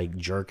 He's like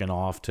jerking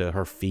off to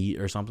her feet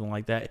or something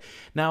like that.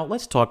 Now,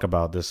 let's talk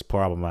about this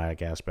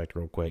problematic aspect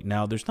real quick.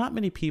 Now, there's not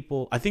many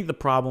people. I think the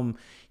problem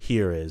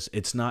here is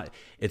it's not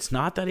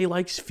that he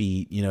likes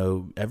feet. You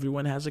know,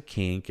 everyone has a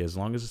kink. As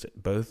long as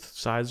both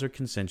sides are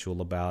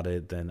consensual about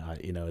it, then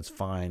it's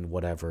fine.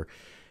 Whatever.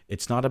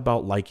 It's not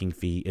about liking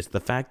feet. It's the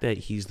fact that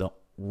he's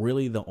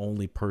really the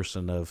only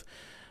person of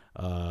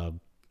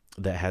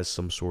that has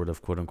some sort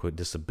of quote unquote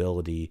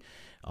disability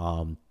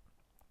on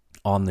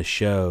the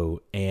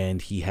show,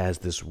 and he has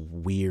this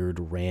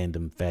weird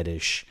random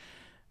fetish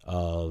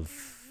of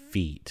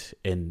feet.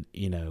 And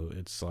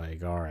it's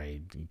like, all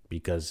right,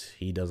 because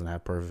he doesn't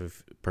have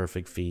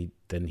perfect feet,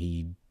 then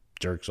he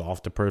jerks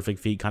off to perfect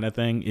feet kind of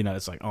thing.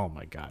 It's like, oh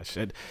my gosh,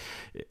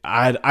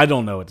 I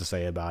don't know what to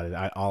say about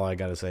it. All I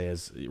gotta say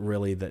is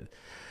really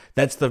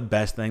that's the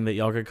best thing that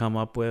y'all could come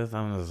up with.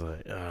 I'm just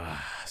like,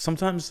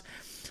 sometimes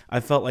I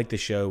felt like the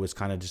show was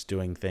kind of just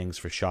doing things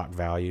for shock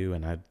value,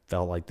 and I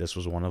felt like this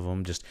was one of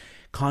them. Just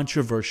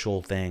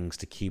controversial things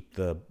to keep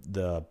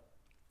the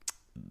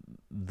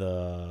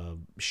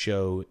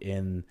show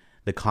in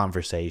the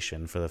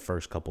conversation for the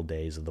first couple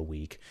days of the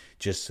week,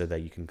 just so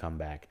that you can come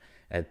back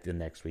at the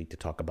next week to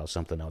talk about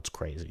something else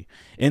crazy.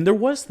 And there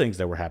was things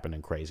that were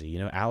happening crazy.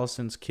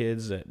 Allison's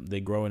kids, they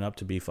growing up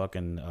to be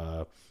fucking,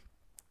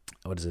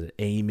 what is it?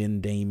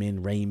 Eamon,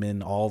 Damon,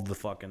 Raymond, all the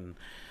fucking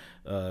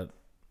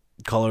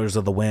Colors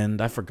of the Wind.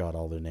 I forgot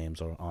all their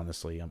names,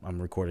 honestly.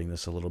 I'm recording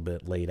this a little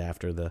bit late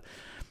after the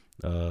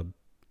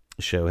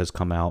show has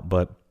come out,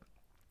 but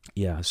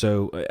yeah.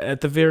 So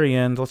at the very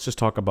end, let's just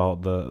talk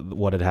about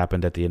what had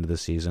happened at the end of the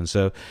season.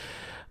 So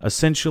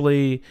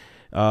essentially,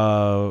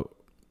 King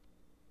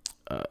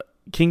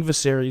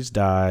Viserys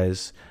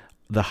dies.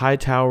 The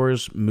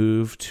Hightowers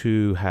move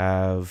to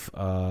have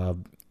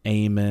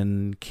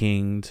Aemon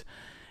kinged,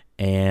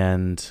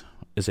 and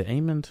is it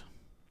Aemon?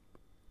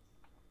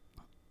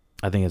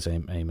 I think it's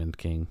Aemon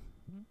King.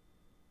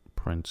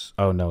 Prince.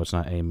 Oh, no, it's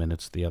not Aemon.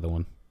 It's the other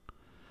one.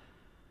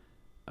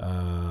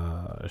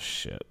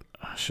 Shit.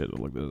 I should have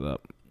looked this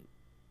up.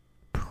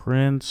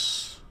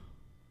 Prince.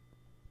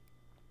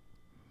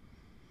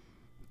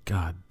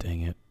 God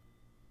dang it.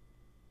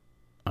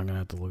 I'm going to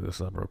have to look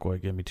this up real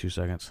quick. Give me 2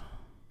 seconds.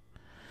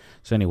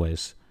 So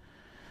anyways.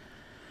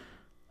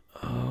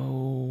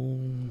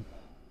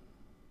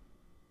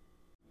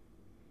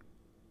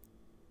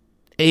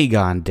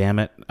 Aegon, damn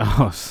it.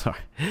 Oh, sorry.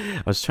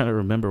 I was trying to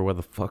remember where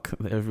the fuck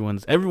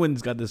everyone's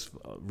got this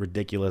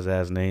ridiculous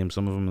ass name.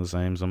 Some of them are the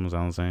same, some of them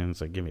sound the same.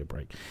 It's like, give me a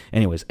break.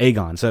 Anyways,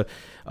 Aegon.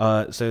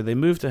 So they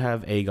moved to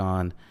have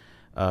Aegon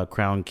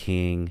crowned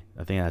king.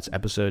 I think that's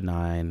episode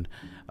 9.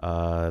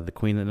 The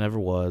queen that never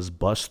was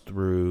busts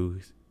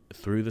through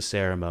the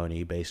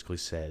ceremony, basically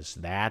says,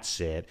 that's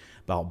it.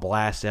 About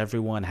blast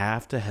everyone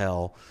half to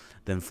hell.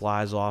 Then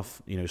flies off,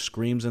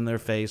 screams in their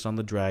face on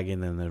the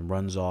dragon, and then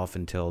runs off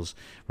and tells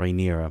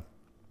Rhaenyra.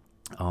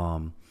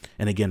 And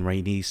again,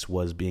 Rhaenys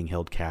was being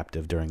held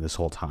captive during this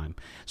whole time.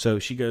 So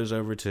she goes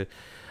over to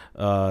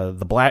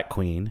the Black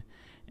Queen,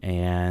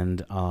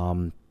 and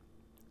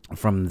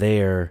from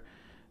there,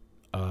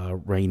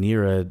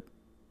 Rhaenyra,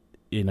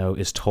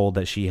 is told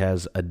that she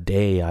has a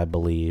day, I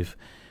believe,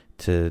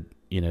 to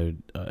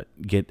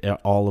get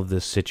all of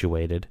this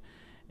situated.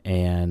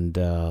 And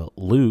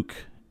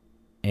Luke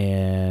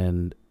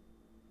and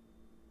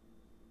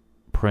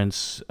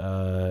Prince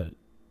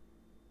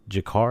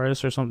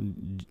Jacaerys or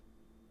something,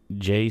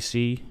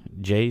 Jace,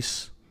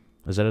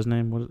 is that his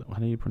name? How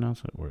do you pronounce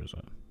it? Where is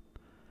it?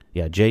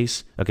 Yeah,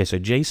 Jace. Okay, so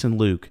Jace and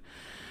Luke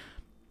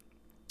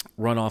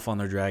run off on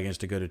their dragons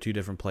to go to 2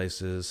 different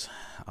places.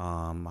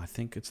 I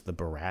think it's the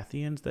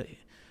Baratheons that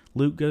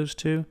Luke goes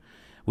to.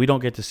 We don't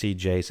get to see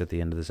Jace at the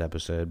end of this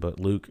episode, but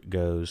Luke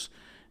goes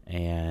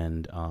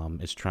and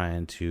is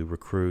trying to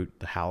recruit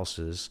the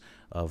houses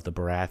of the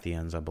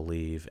Baratheons, I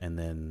believe, and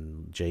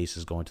then Jace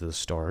is going to the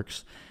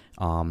Starks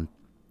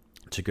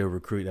to go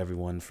recruit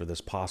everyone for this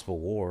possible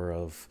war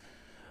of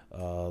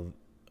the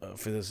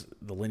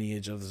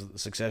lineage of the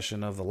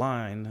succession of the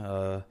line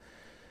to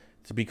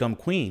become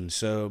queen.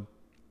 So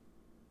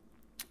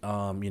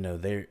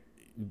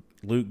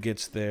Luke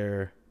gets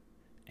there,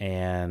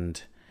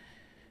 and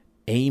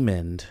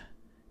Aemond,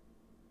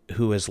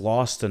 who has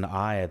lost an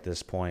eye at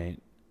this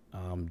point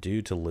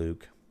due to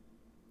Luke,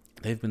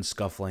 they've been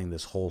scuffling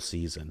this whole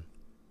season.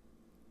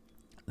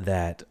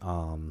 That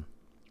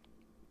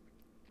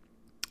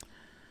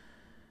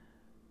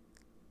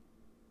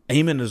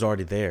Aemond is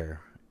already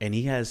there, and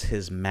he has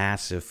his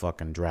massive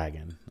fucking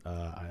dragon.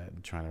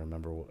 I'm trying to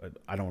remember.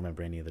 I don't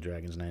remember any of the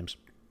dragons' names.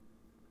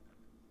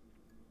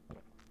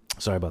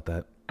 Sorry about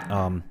that.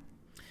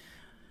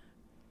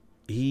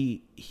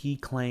 He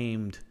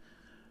claimed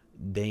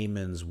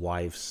Daemon's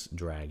wife's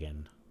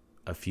dragon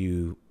a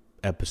few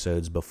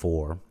episodes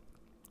before,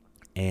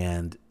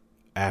 and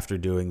after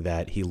doing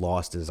that, he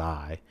lost his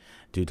eye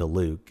due to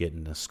Luke getting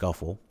in a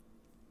scuffle.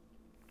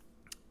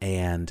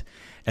 And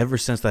ever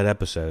since that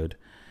episode,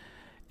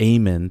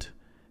 Aemond,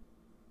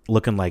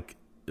 looking like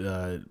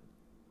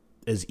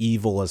as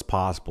evil as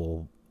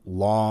possible.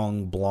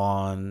 Long,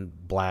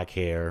 blonde, black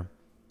hair,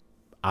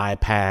 eye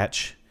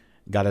patch,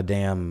 got a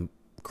damn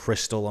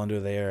crystal under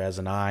there as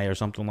an eye or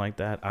something like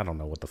that. I don't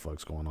know what the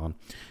fuck's going on.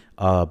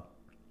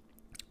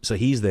 So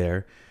he's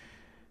there,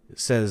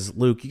 says,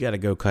 Luke, you got to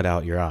go cut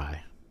out your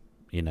eye.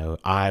 You know,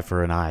 eye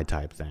for an eye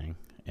type thing.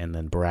 And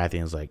then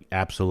Baratheon's like,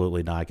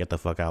 absolutely not. Get the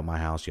fuck out of my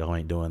house. Y'all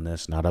ain't doing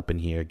this. Not up in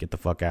here. Get the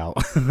fuck out.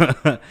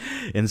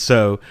 And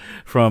so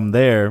from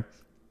there,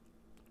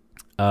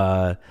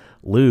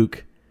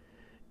 Luke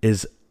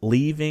is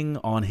leaving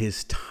on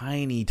his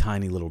tiny,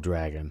 tiny little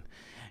dragon.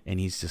 And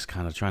he's just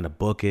kind of trying to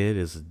book it.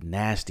 It's a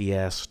nasty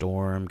ass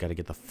storm. Got to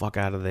get the fuck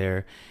out of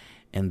there.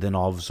 And then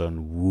all of a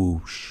sudden,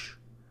 whoosh,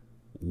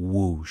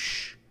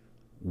 whoosh,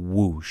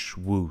 whoosh,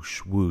 whoosh,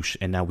 whoosh.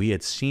 And now we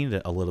had seen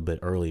it a little bit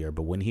earlier,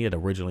 but when he had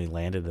originally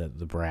landed at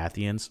the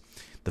Baratheons,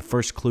 the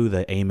first clue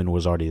that Aemon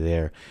was already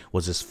there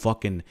was this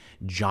fucking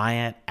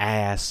giant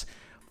ass,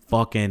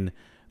 fucking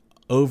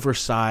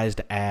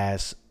oversized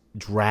ass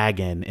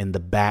dragon in the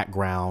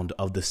background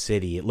of the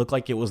city. It looked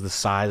like it was the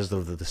size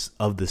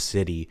of the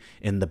city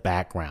in the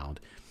background,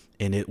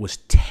 and it was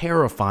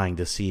terrifying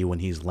to see when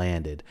he's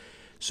landed.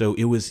 So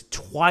it was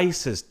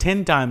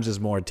 10 times as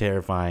more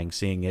terrifying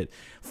seeing it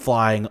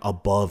flying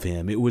above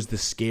him. It was the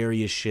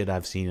scariest shit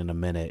I've seen in a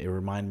minute. It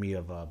reminded me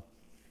of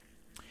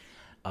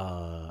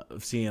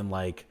seeing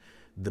like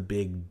the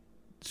big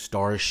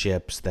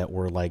starships that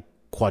were like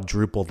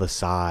quadruple the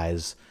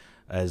size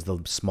as the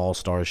small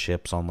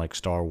starships on like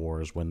Star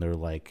Wars when they're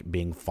like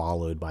being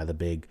followed by the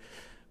big,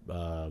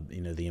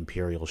 the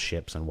Imperial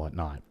ships and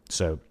whatnot.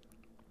 So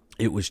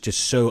it was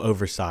just so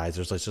oversized.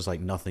 There's just like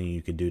nothing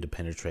you could do to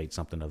penetrate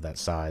something of that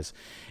size.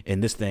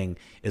 And this thing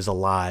is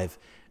alive.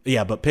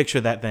 Yeah, but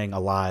picture that thing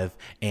alive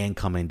and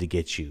coming to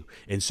get you.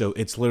 And so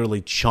it's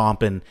literally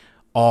chomping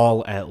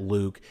all at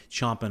Luke,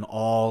 chomping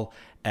all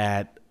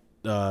at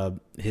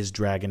his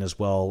dragon as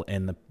well.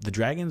 And the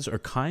dragons are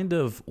kind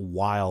of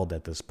wild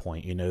at this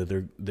point. You know,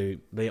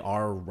 they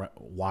are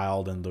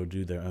wild and they'll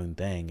do their own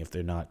thing if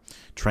they're not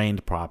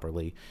trained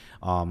properly.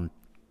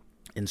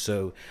 And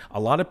so a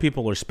lot of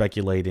people are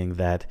speculating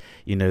that,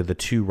 you know, the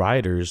two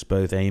riders,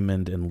 both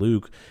Aemond and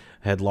Luke,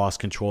 had lost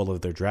control of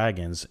their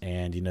dragons,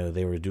 and, you know,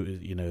 they were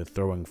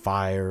throwing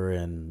fire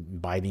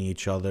and biting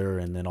each other,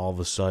 and then all of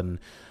a sudden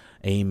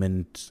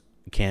Aemond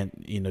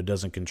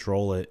doesn't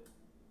control it,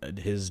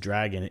 his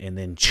dragon, and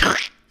then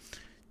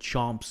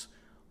chomps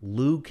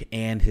Luke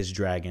and his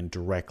dragon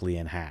directly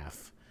in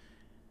half.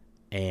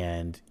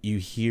 And you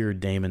hear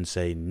Daemon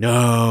say,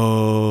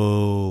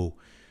 no,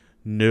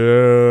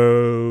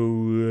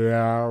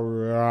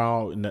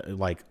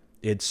 like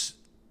it's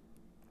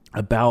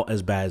about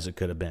as bad as it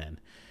could have been.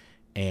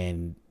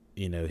 And,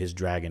 you know, his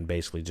dragon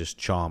basically just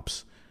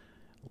chomps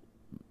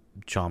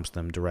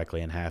them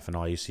directly in half, and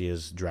all you see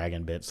is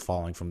dragon bits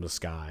falling from the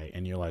sky,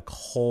 and you're like,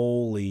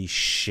 holy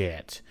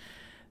shit,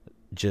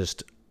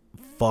 just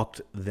fucked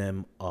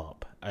them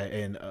up.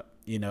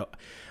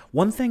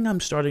 One thing I'm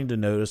starting to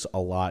notice a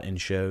lot in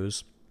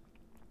shows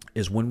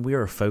is when we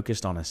are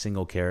focused on a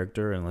single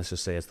character, and let's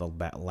just say it's the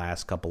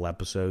last couple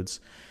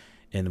episodes,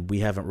 and we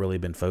haven't really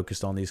been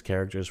focused on these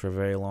characters for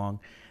very long,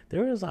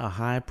 there is a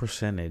high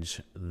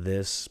percentage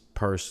this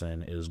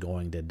person is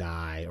going to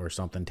die or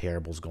something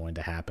terrible is going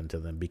to happen to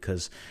them,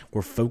 because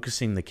we're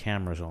focusing the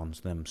cameras on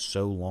them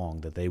so long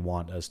that they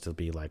want us to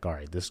be like, all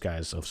right, this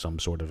guy's of some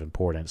sort of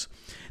importance.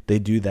 They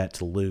do that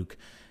to Luke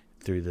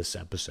through this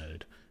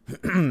episode,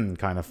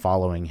 kind of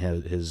following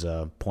his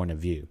point of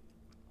view.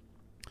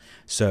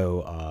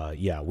 So,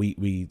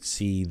 we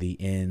see the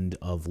end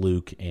of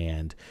Luke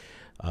and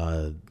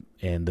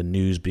the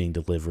news being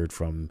delivered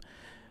from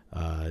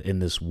in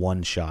this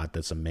one shot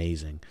that's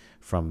amazing,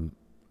 from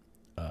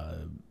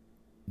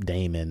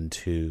Daemon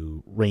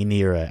to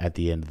Rhaenyra at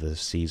the end of the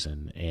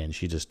season, and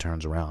she just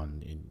turns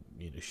around and,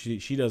 you know,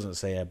 she doesn't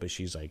say it, but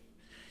she's like,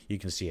 you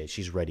can see it,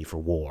 she's ready for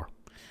war.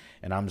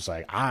 And I'm just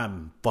like,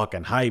 I'm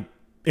fucking hype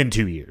in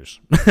 2 years.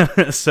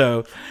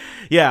 So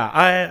yeah,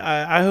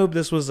 I hope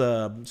this was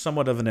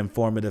somewhat of an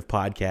informative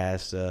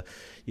podcast, a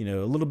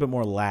little bit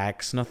more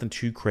lax, nothing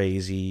too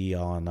crazy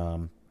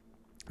on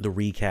the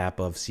recap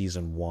of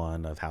season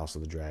 1 of House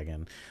of the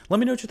Dragon. Let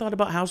me know what you thought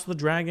about House of the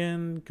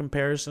Dragon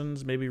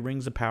comparisons, maybe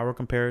Rings of Power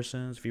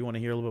comparisons. If you want to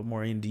hear a little bit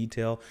more in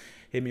detail,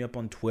 hit me up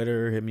on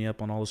Twitter, hit me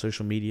up on all the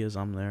social medias.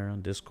 I'm there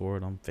on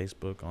Discord, on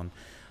Facebook, on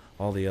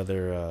all the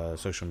other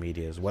social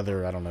medias.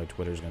 Whether, I don't know,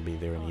 Twitter's going to be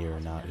there in a year or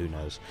not, who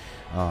knows.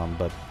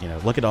 But,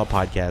 Look It All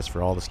Podcast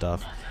for all the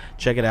stuff.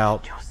 Check it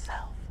out.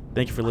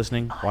 Thank you for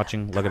listening,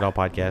 watching Look It All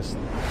Podcast.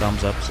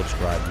 Thumbs up,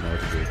 subscribe, you know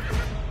what to do.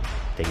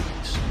 Take it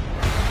easy.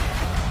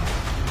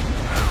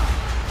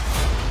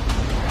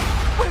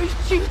 Where is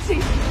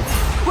duty?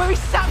 Where is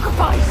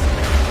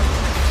sacrifice?